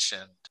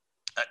mentioned.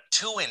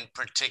 Two in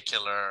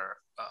particular,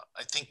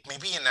 I think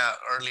maybe in an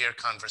earlier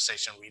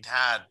conversation we'd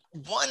had.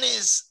 One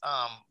is,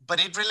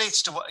 but it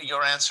relates to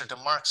your answer to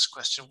Mark's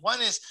question.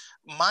 One is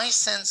my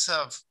sense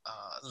of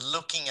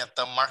looking at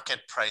the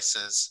market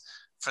prices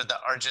for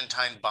the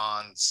Argentine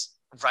bonds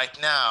right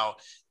now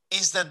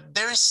is that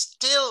there is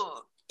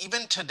still,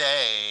 even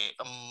today,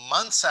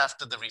 months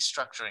after the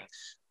restructuring,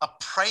 a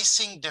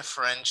pricing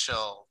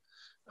differential,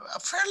 a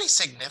fairly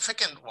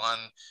significant one,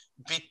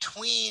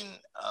 between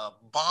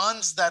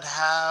bonds that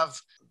have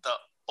the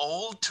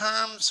old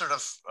term, sort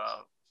of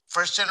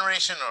first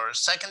generation or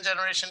second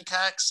generation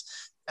CACs,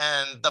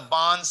 and the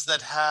bonds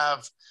that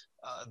have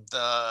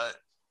the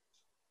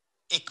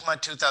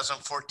ICMA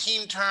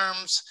 2014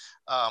 terms,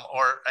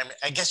 or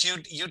I guess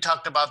you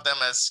talked about them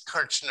as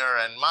Kirchner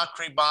and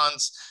Macri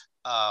bonds.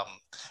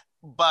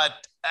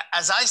 But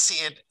as I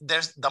see it,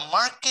 the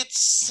market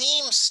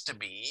seems to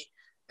be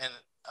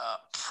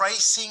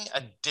pricing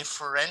a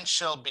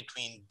differential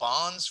between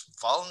bonds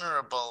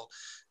vulnerable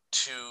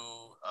to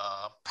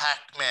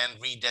Pac-Man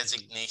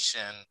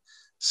redesignation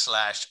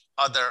 /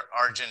 other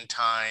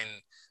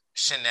Argentine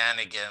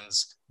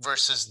shenanigans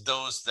versus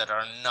those that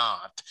are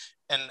not.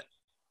 And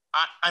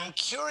I'm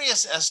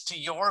curious as to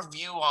your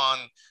view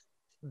on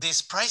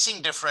this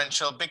pricing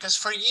differential, because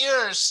for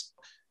years,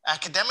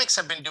 academics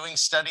have been doing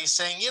studies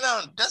saying,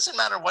 it doesn't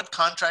matter what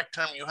contract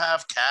term you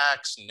have,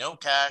 CACs, no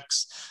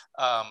CACs,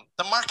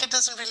 the market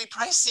doesn't really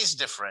price these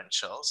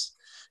differentials.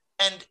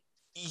 And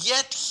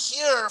yet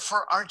here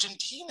for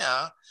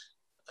Argentina,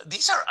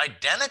 these are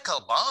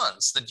identical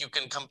bonds that you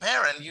can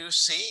compare, and you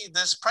see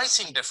this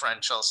pricing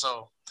differential.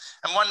 So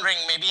I'm wondering,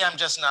 maybe I'm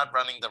just not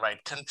running the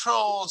right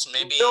controls,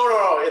 maybe.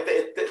 No.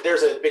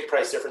 There's a big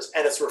price difference,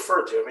 and it's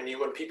referred to. I mean,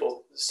 when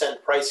people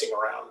send pricing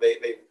around,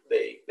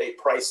 they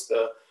price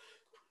the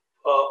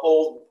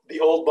old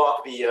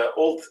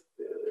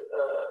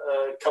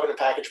covenant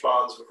package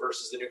bonds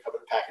versus the new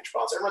covenant package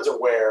bonds. Everyone's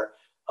aware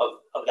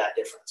of that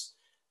difference.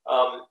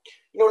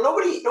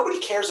 Nobody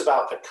cares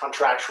about the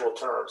contractual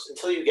terms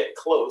until you get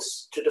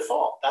close to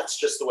default. That's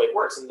just the way it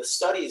works. And the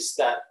studies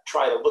that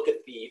try to look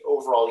at the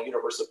overall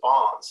universe of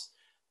bonds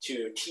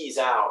to tease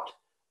out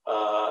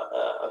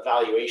a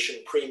valuation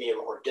premium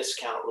or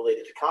discount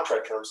related to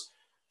contract terms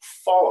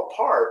fall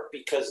apart,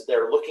 because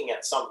they're looking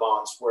at some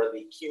bonds where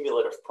the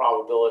cumulative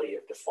probability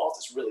of default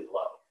is really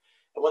low.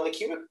 And when the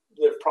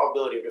cumulative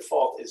probability of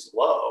default is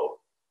low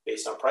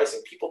based on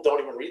pricing, people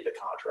don't even read the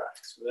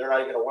contracts. They're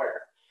not even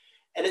aware.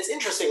 And it's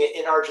interesting,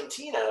 in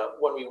Argentina,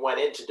 when we went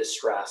into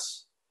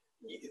distress,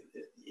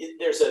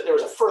 there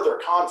was a further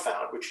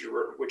confound, which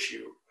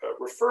you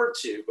referred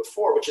to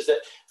before, which is that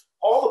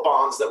all the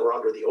bonds that were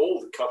under the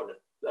old covenant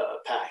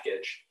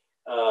package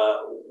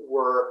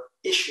were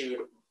issued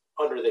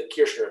under the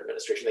Kirchner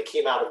administration. They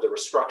came out of the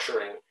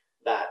restructuring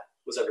that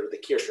was under the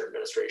Kirchner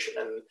administration,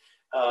 and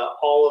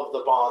all of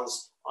the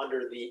bonds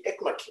under the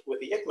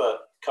ICMA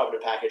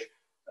covenant package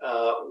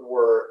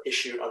were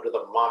issued under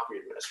the Macri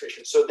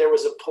administration. So there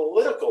was a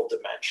political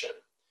dimension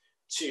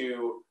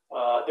to,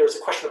 there was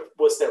a question of,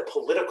 was there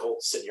political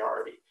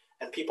seniority?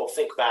 And people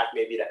think back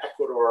maybe to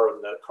Ecuador,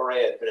 and the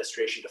Correa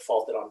administration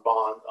defaulted on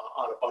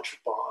a bunch of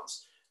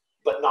bonds,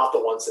 but not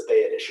the ones that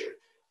they had issued.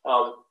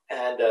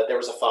 There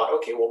was a thought,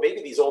 okay, well,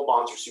 maybe these old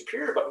bonds are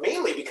superior, but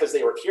mainly because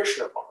they were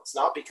Kirchner bonds,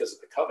 not because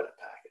of the covenant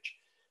package.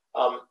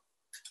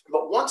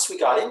 But once we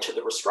got into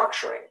the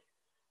restructuring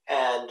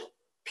and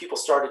people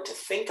started to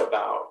think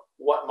about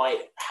what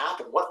might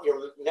happen, what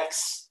your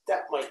next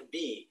step might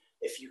be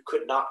if you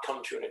could not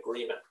come to an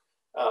agreement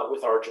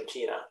with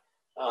Argentina,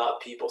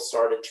 creditors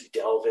started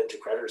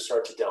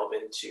to delve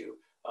into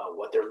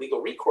what their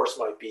legal recourse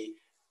might be.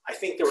 I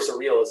think there was a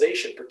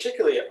realization,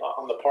 particularly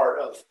on the part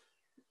of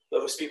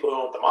those people who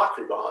owned the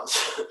Macri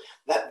bonds,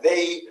 that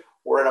they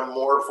were in a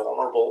more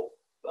vulnerable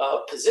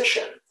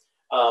position.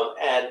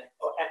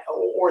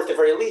 Or at the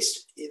very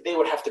least, they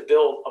would have to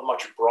build a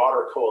much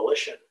broader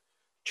coalition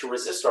to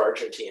resist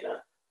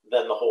Argentina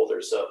than the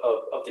holders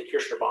of the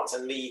Kirchner bonds.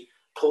 And the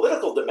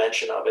political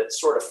dimension of it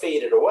sort of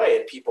faded away,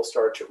 and people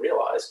started to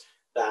realize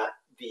that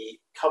the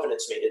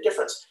covenants made a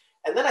difference.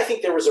 And then I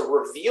think there was a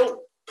revealed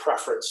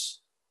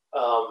preference.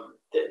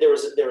 There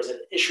was an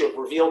issue of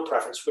revealed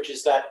preference, which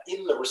is that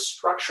in the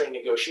restructuring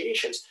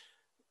negotiations,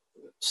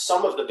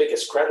 some of the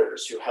biggest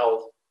creditors who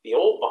held the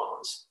old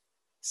bonds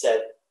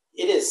said,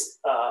 it is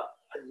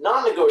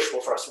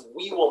non-negotiable for us.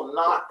 We will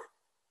not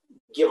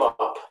give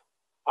up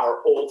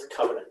our old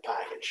covenant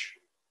package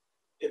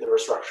in the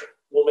restructuring.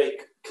 We'll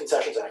make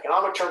concessions in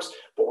economic terms,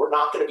 but we're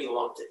not going to be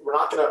lumped in. We're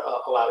not going to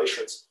allow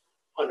issuance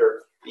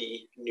under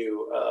the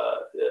new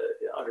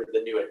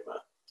ICMA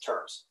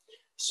terms.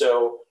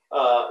 So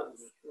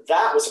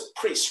that was a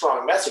pretty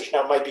strong message.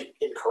 Now, it might be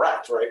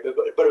incorrect, right?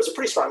 But it was a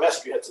pretty strong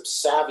message. You had some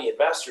savvy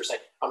investors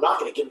saying, I'm not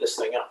going to give this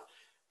thing up.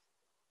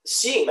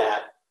 Seeing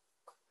that,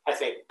 I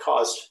think,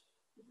 caused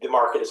the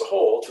market as a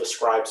whole to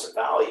ascribe some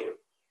value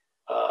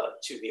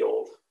to the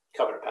old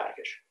covenant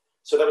package.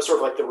 So that was sort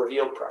of like the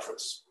revealed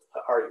preference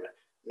argument.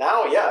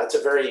 Now, yeah, it's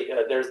a very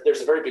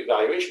there's a very big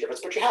valuation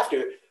difference, but you have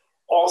to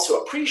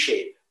also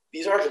appreciate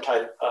these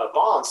Argentine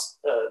bonds.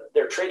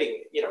 They're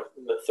trading, in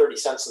the 30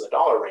 cents in the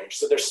dollar range,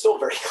 so they're still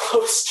very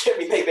close to. I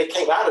mean, they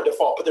came out of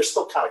default, but they're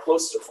still kind of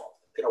close to default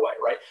in a way,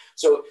 right?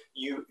 So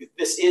you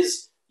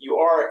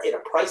are in a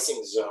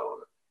pricing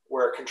zone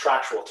where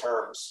contractual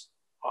terms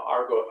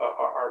are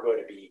going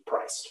to be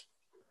priced.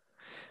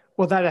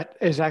 Well, that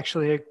is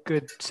actually a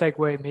good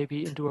segue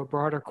maybe into a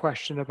broader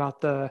question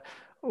about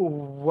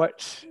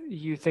what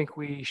you think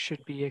we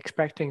should be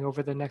expecting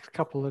over the next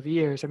couple of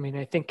years. I mean,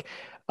 I think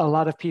a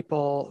lot of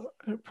people,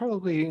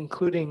 probably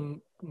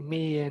including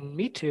me and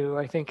me too,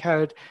 I think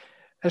had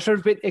sort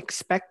of been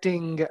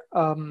expecting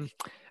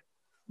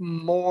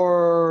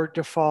more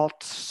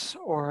defaults,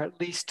 or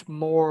at least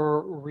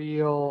more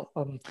real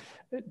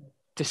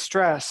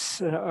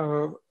distress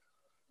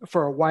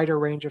for a wider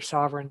range of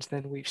sovereigns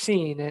than we've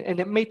seen. And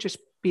it may just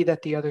be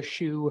that the other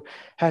shoe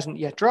hasn't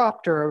yet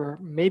dropped, or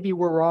maybe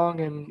we're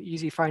wrong and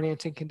easy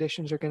financing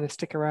conditions are going to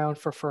stick around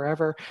for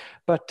forever.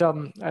 But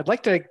I'd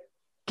like to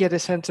get a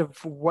sense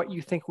of what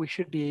you think we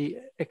should be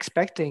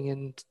expecting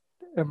in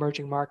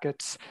emerging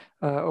markets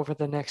over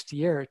the next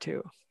year or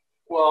two.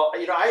 Well,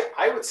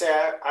 I would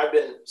say I've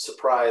been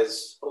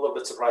a little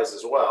bit surprised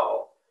as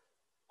well.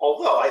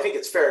 Although I think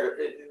it's fair,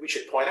 we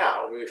should point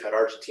out, we've had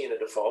Argentina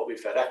default,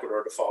 we've had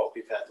Ecuador default,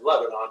 we've had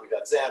Lebanon, we've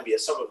had Zambia.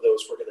 Some of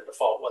those were going to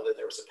default whether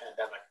there was a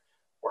pandemic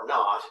or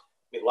not.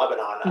 I mean,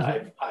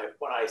 Lebanon,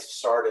 when I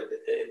started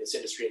in this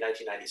industry in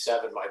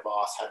 1997, my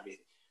boss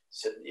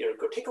said,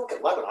 go take a look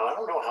at Lebanon. I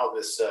don't know how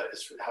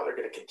how they're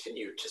going to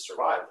continue to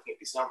survive looking at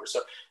these numbers.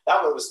 So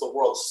that one was the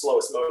world's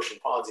slowest motion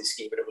Ponzi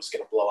scheme, but it was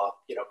going to blow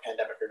up,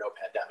 pandemic or no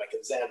pandemic.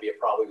 And Zambia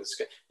probably was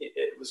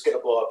going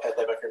to blow up,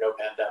 pandemic or no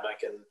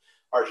pandemic. And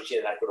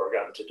Argentina and Ecuador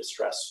got into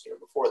distress,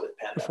 before the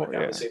pandemic.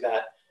 Obviously,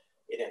 that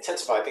it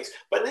intensified things.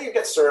 But then you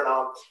get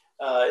Suriname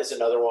is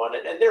another one,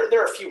 and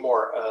there are a few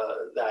more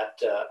that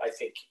I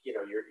think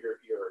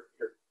you're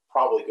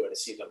probably going to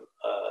see them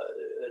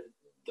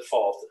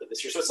default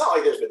this year. So it's not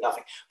like there's been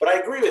nothing. But I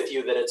agree with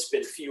you that it's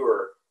been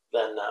fewer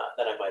than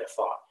I might have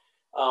thought.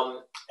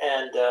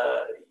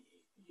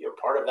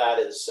 Part of that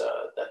is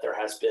that there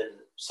has been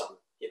some,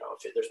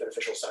 there's been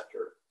official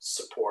sector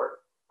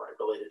support, right,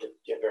 related to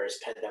various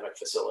pandemic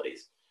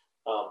facilities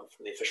from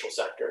the official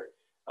sector,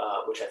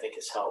 which I think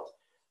has helped.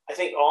 I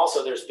think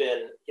also there's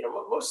been,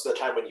 most of the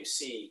time when you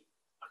see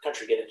a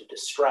country get into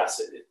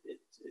distress,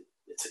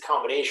 it's a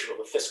combination of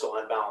the fiscal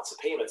imbalance of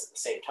payments at the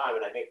same time.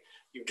 And I think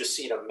you've just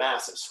seen a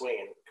massive swing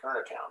in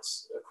current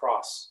accounts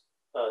across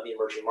the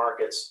emerging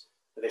markets,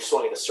 they've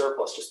swung into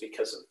surplus just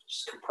because of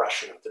just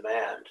compression of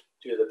demand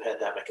due to the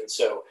pandemic. And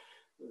so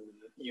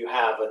you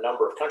have a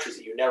number of countries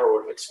that you never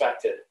would have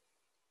expected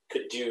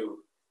could do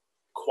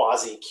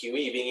quasi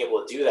QE, being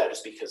able to do that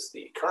just because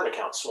the current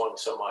account swung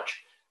so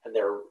much and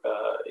there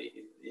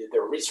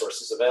are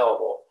resources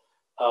available.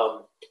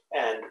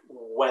 And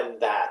when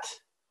that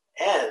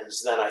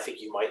ends, then I think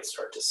you might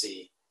start to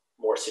see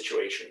more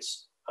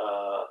situations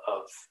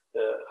of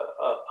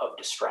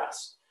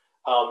distress.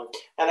 And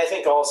I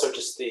think also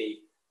just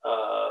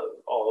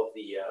all of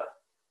the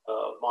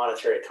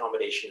monetary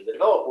accommodation in the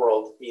developed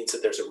world means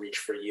that there's a reach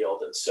for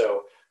yield, and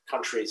so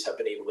countries have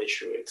been able to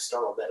issue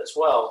external debt as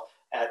well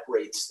at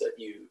rates that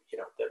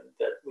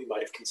that we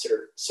might have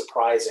considered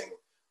surprising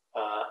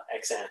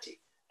ex ante.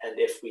 And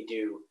if we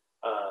do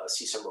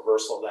see some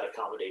reversal of that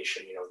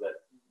accommodation, that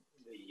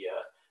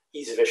the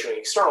ease of issuing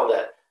external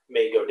debt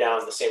may go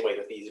down the same way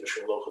that the ease of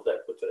issuing local debt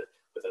with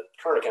a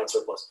current account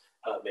surplus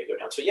may go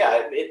down. So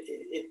yeah,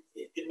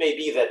 it may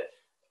be that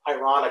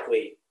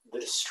ironically the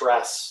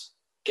distress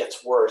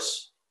gets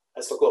worse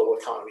as the global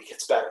economy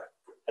gets better,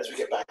 as we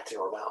get back to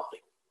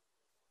normality.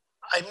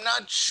 I'm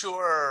not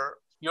sure.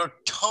 Your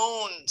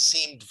tone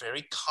seemed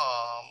very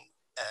calm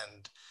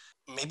and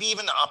maybe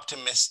even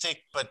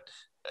optimistic, but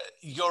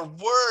your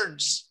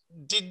words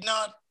did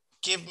not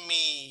give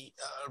me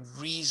a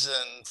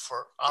reason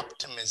for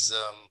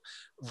optimism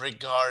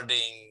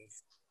regarding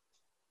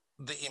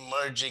the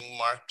emerging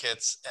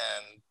markets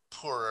and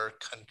poorer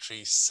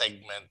countries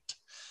segment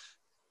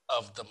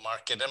of the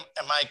market.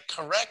 Am I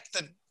correct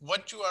that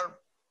what you are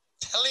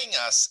telling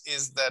us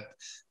is that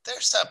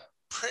there's a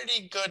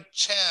pretty good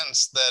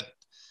chance that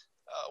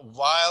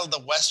while the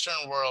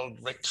Western world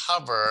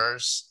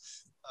recovers,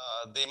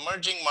 the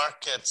emerging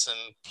markets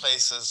in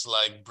places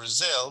like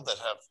Brazil that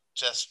have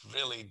just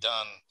really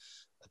done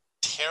a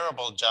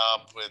terrible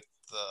job with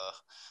the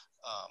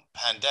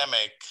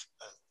pandemic,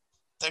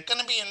 they're going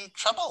to be in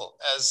trouble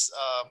as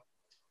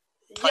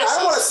prices. I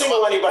don't want to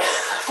single anybody.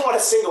 I don't want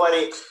to single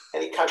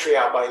any country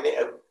out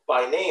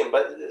by name,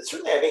 but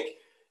certainly I think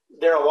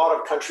there are a lot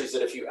of countries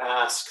that if you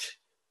asked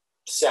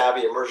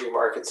savvy emerging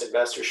markets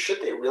investors,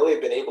 should they really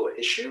have been able to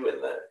issue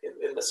in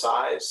the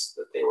size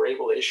that they were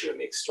able to issue in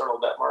the external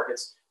debt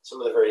markets, some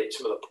of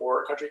the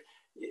poorer countries,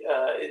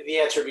 the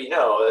answer would be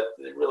no.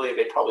 That really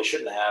they probably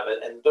shouldn't have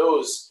it, and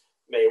those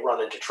may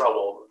run into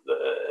trouble.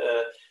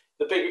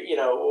 The big,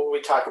 when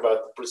we talk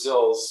about the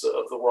Brazils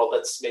of the world,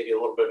 that's maybe a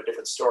little bit of a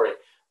different story.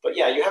 But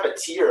yeah, you have a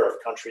tier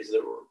of countries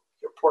that were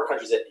poor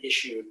countries that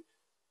issued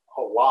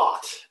a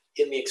lot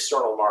in the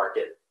external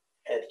market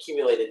and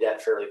accumulated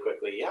debt fairly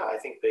quickly. Yeah, I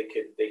think they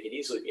could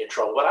easily be in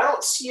trouble. But I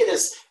don't see it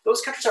as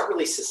those countries aren't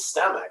really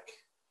systemic.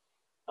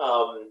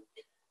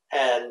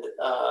 And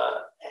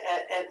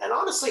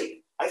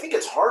honestly, I think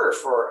it's harder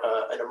for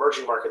an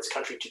emerging markets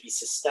country to be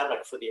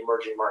systemic for the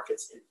emerging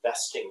markets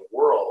investing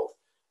world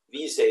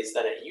these days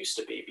than it used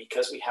to be,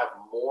 because we have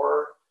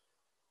more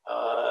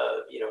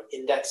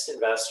indexed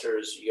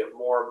investors. You have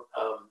more,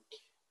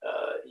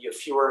 you have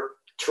fewer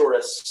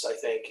tourists, I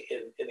think,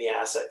 in the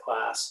asset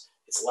class.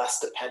 It's less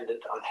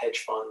dependent on hedge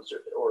funds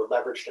or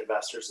leveraged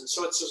investors. And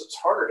so it's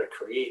harder to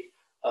create,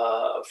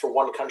 for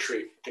one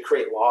country to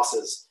create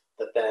losses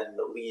that then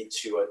lead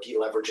to a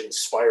deleveraging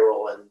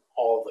spiral and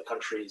all of the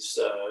country's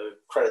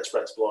credit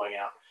spreads blowing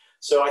out.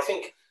 So I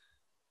think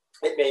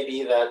it may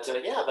be that,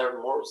 there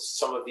are more,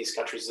 some of these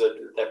countries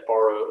that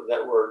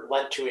were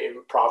lent to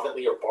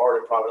improvidently or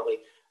borrowed improvidently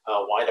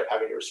wind up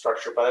having to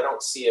restructure, but I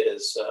don't see it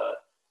as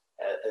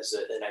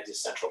an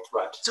existential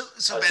threat to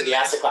the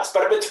asset class.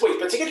 But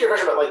to get to your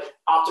question about like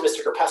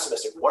optimistic or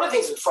pessimistic, one of the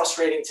things that's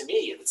frustrating to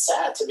me and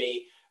sad to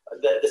me,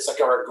 that's like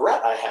a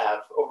regret I have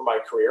over my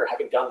career,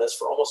 having done this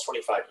for almost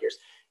 25 years,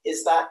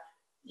 is that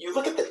you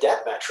look at the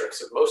debt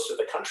metrics of most of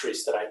the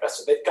countries that I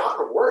invested, they've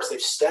gotten worse.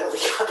 They've steadily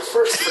gotten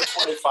worse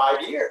for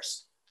 25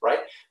 years, right?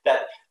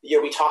 That,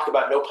 we talk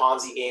about no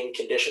Ponzi game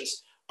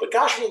conditions, but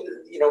gosh, I mean,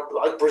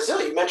 like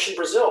Brazil, you mentioned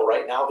Brazil,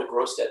 right? Now the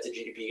gross debt to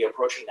GDP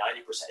approaching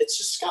 90%. It's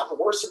just gotten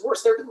worse and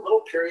worse. There have been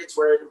little periods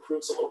where it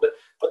improves a little bit,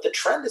 but the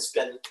trend has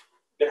been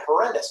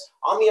horrendous.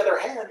 On the other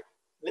hand,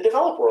 in the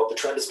developed world, the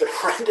trend has been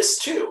horrendous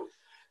too.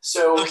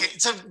 So okay,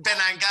 so Ben,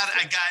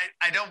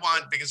 I don't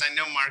want, because I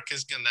know Mark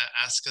is going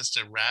to ask us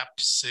to wrap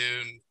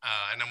soon,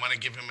 and I want to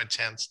give him a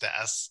chance to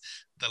ask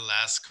the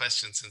last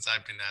question since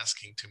I've been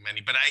asking too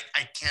many. But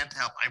I can't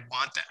help. I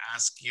want to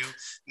ask you,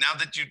 now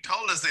that you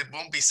told us it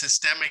won't be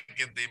systemic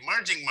in the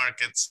emerging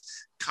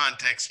markets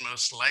context,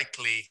 most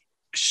likely,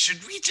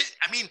 should we just?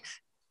 I mean,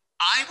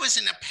 I was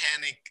in a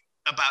panic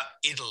about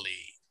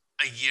Italy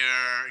a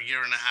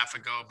year and a half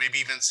ago, maybe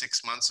even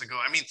 6 months ago.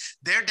 I mean,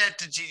 their debt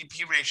to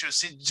GDP ratio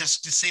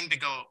just seemed to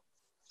go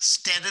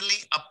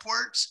steadily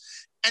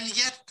upwards. And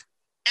yet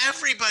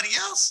everybody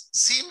else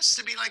seems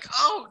to be like,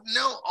 oh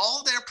no,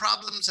 all their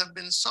problems have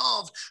been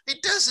solved.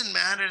 It doesn't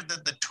matter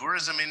that the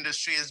tourism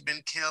industry has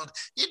been killed.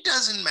 It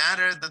doesn't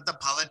matter that the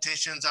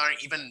politicians are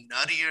even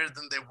nuttier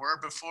than they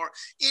were before.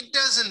 It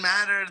doesn't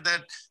matter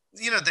that,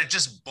 they're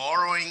just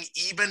borrowing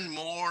even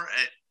more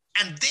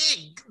And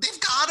they've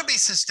got to be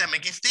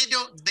systemic. If they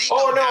don't, they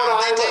Oh go no, down,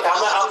 no! they take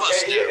all of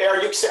us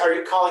down. Are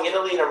you calling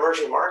Italy an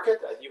emerging market?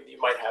 You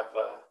might have.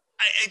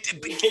 I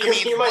mean,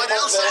 might what have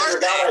else the are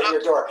Androgata they? at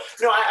your door.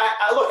 No,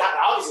 I look.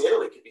 Obviously,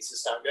 Italy could be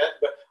systemic,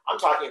 but I'm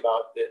talking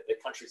about the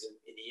countries in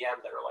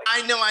EM that are like.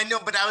 I know,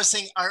 but I was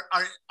saying, are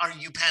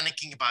you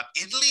panicking about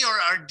Italy, or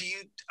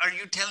are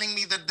you telling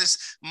me that this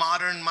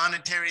modern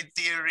monetary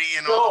theory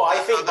and No, all I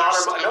think other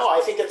stuff? No,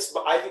 I think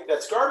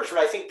that's garbage. But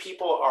I think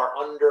people are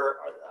under,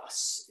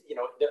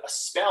 a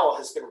spell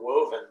has been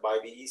woven by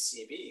the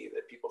ECB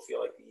that people feel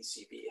like the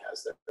ECB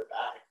has their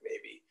back,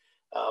 maybe.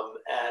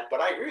 But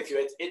I agree with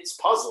you. It's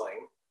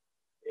puzzling.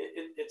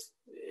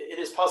 It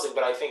is puzzling,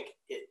 but I think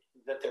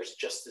that there's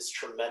just this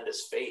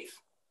tremendous faith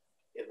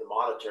in the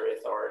monetary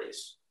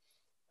authorities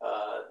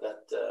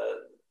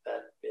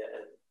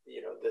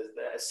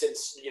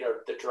since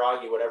the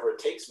Draghi whatever it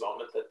takes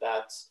moment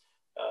that's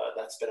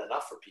been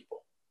enough for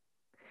people.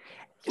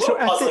 It's a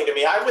little puzzling to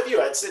me. I'm with you.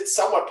 It's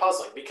somewhat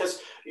puzzling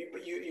because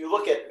you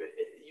look at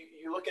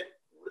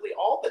really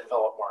all the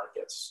developed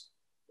markets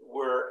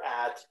were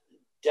at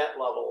debt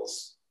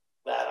levels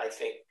that I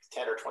think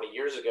 10 or 20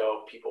 years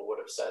ago, people would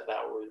have said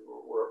that would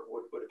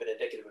have been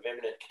indicative of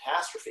imminent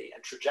catastrophe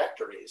and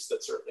trajectories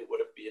that certainly would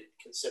have been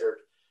considered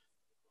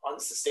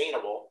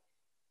unsustainable,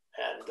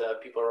 and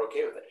people are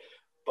okay with it.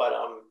 But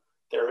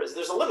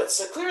there's a limit.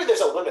 So clearly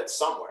there's a limit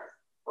somewhere,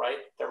 right?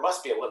 There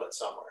must be a limit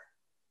somewhere.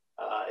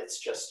 It's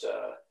just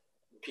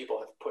people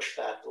have pushed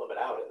that limit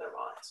out in their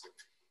minds.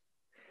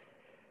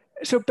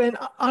 So Ben,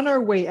 on our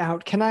way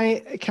out, can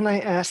I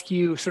ask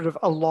you sort of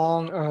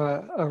along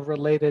a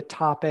related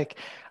topic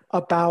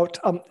about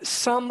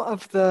some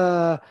of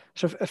the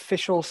sort of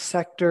official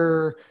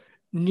sector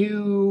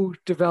new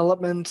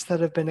developments that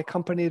have been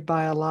accompanied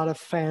by a lot of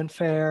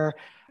fanfare,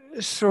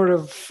 sort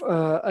of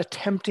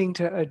attempting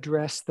to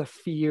address the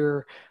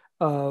fear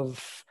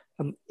of,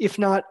 if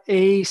not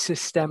a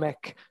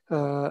systemic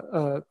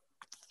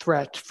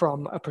threat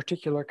from a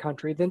particular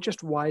country, then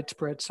just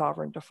widespread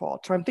sovereign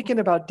default. So I'm thinking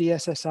about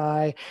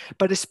DSSI,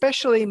 but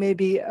especially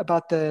maybe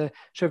about the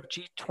sort of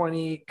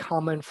G20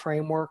 common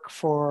framework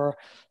for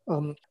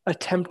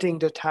attempting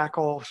to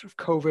tackle sort of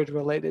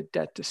COVID-related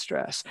debt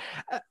distress.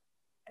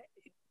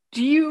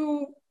 Do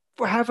you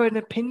have an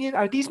opinion?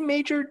 Are these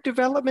major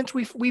developments?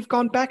 We've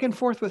gone back and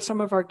forth with some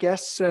of our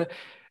guests,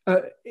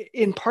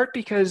 in part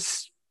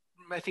because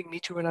I think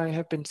Mitu and I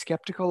have been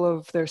skeptical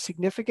of their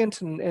significance,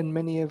 and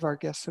many of our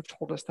guests have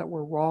told us that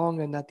we're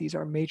wrong and that these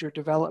are major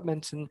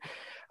developments. And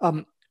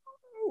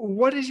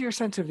what is your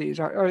sense of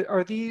these?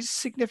 Are these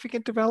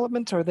significant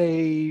developments? Have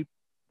they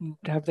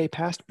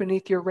passed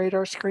beneath your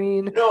radar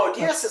screen? No,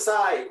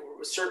 DSSI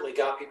certainly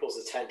got people's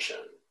attention,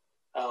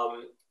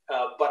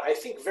 but I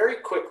think very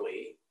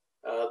quickly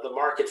the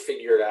market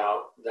figured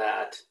out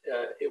that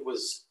it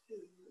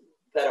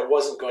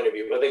wasn't going to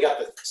be, well, they got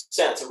the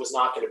sense it was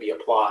not going to be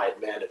applied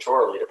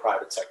mandatorily to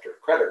private sector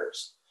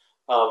creditors.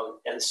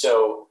 And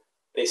so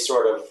they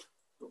sort of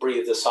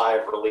breathed a sigh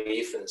of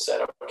relief and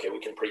said, okay, we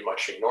can pretty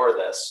much ignore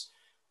this.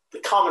 The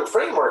common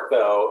framework,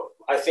 though,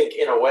 I think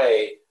in a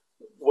way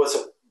was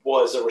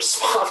a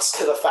response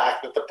to the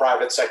fact that the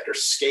private sector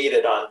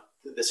skated on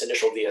this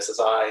initial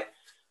DSSI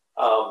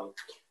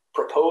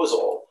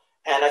proposal.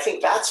 And I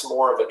think that's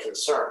more of a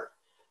concern.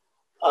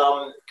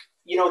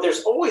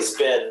 There's always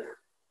been,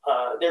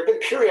 there have been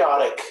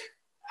periodic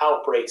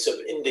outbreaks of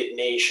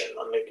indignation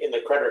in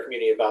the creditor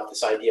community about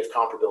this idea of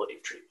comparability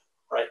of treatment,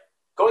 right?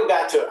 Going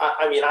back to,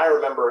 I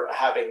remember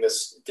having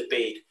this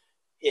debate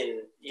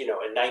in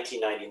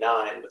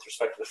 1999 with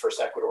respect to the first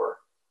Ecuador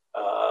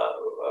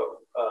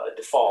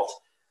default,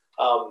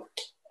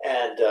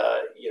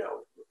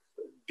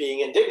 being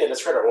indignant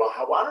as creditor. Well,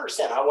 I don't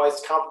understand why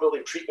is comparability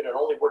of treatment? It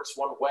only works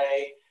one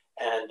way,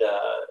 and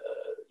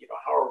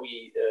how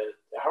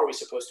are we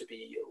supposed to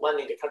be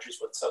lending to countries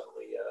when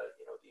suddenly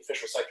the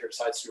official sector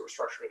decides to do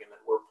restructuring and then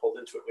we're pulled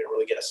into it? We don't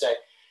really get a say,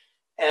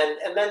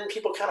 and then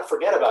people kind of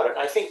forget about it. And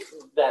I think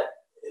that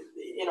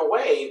in a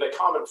way the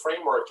common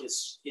framework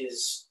is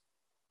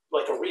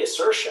like a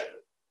reassertion.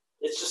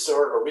 It's just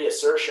sort of a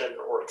reassertion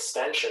or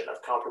extension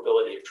of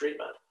comparability of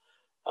treatment.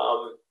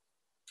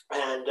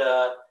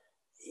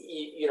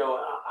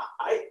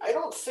 I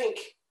don't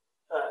think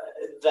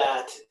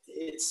that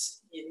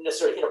it's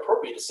necessarily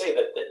inappropriate to say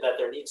that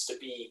there needs to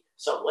be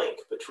some link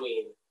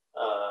between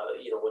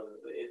when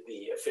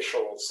the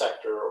official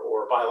sector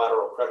or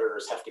bilateral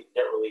creditors have to get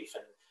debt relief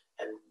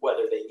and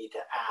whether they need to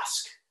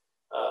ask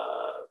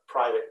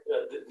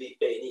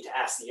they need to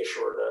ask the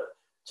issuer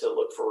to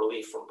look for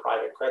relief from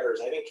private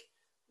creditors. I think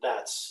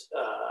that's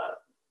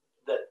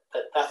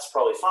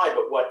probably fine.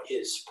 But what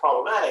is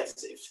problematic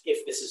is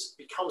if this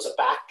becomes a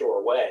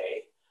backdoor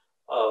way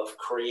of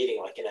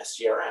creating like an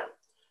SGRM,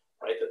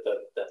 right?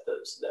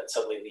 That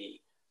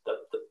suddenly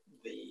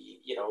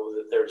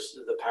there's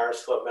the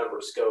Paris Club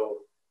members go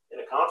in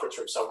a conference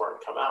room somewhere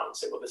and come out and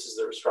say, well, this is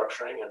the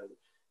restructuring and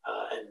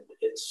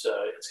it's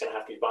going to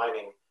have to be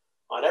binding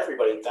on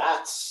everybody.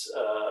 That's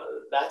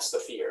the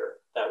fear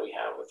that we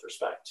have with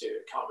respect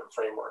to common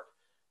framework.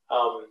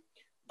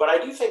 But I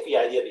do think the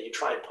idea that you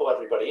try and pull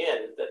everybody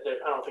in,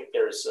 I don't think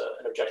there's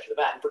an objection to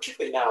that. And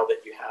particularly now that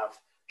you have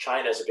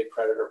China as a big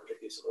creditor,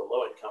 particularly some of the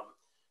low-income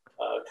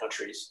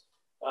countries,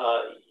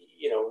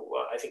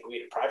 I think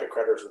we private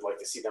creditors would like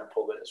to see them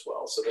pulled in as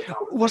well.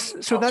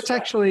 So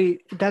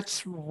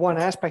that's one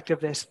aspect of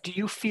this. Do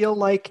you feel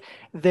like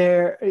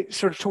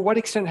to what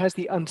extent has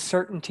the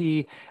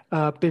uncertainty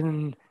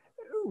been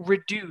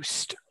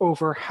reduced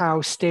over how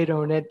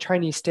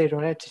Chinese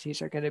state-owned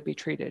entities are going to be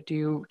treated?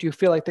 Do you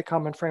feel like the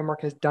common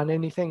framework has done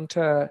anything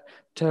to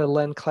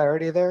lend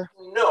clarity there?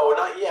 No,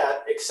 not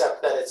yet,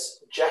 except that it's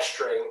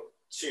gesturing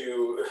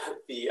to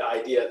the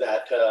idea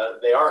that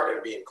they are going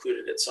to be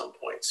included at some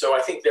point. So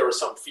I think there was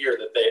some fear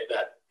that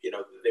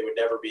they would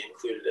never be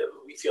included.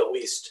 We feel at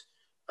least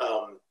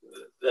that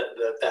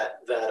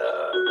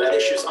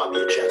issue's on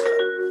the agenda.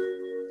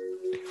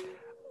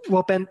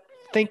 Well, Ben,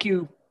 thank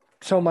you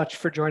so much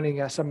for joining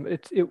us.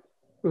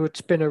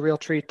 It's been a real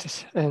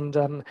treat,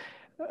 and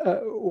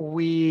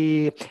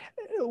we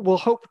will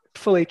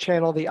hopefully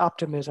channel the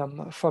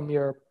optimism from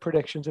your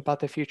predictions about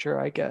the future,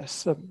 I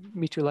guess.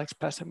 Me Too likes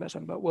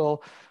pessimism, but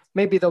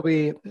maybe there'll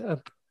be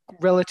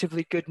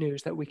relatively good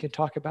news that we can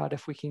talk about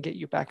if we can get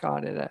you back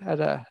on at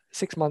a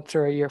 6 months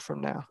or a year from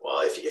now.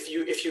 Well,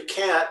 if you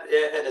can't,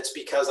 and it's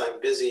because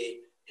I'm busy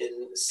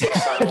in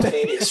 6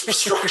 simultaneous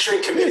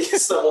restructuring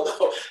committees, then we'll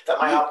know that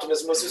my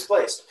optimism was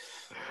misplaced.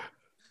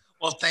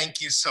 Well, thank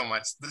you so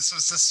much. This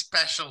was a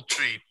special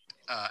treat,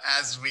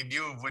 as we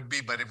knew it would be,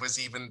 but it was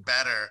even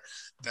better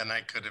than I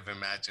could have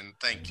imagined.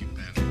 Thank you,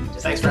 Ben.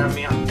 Thanks for having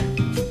me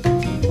on.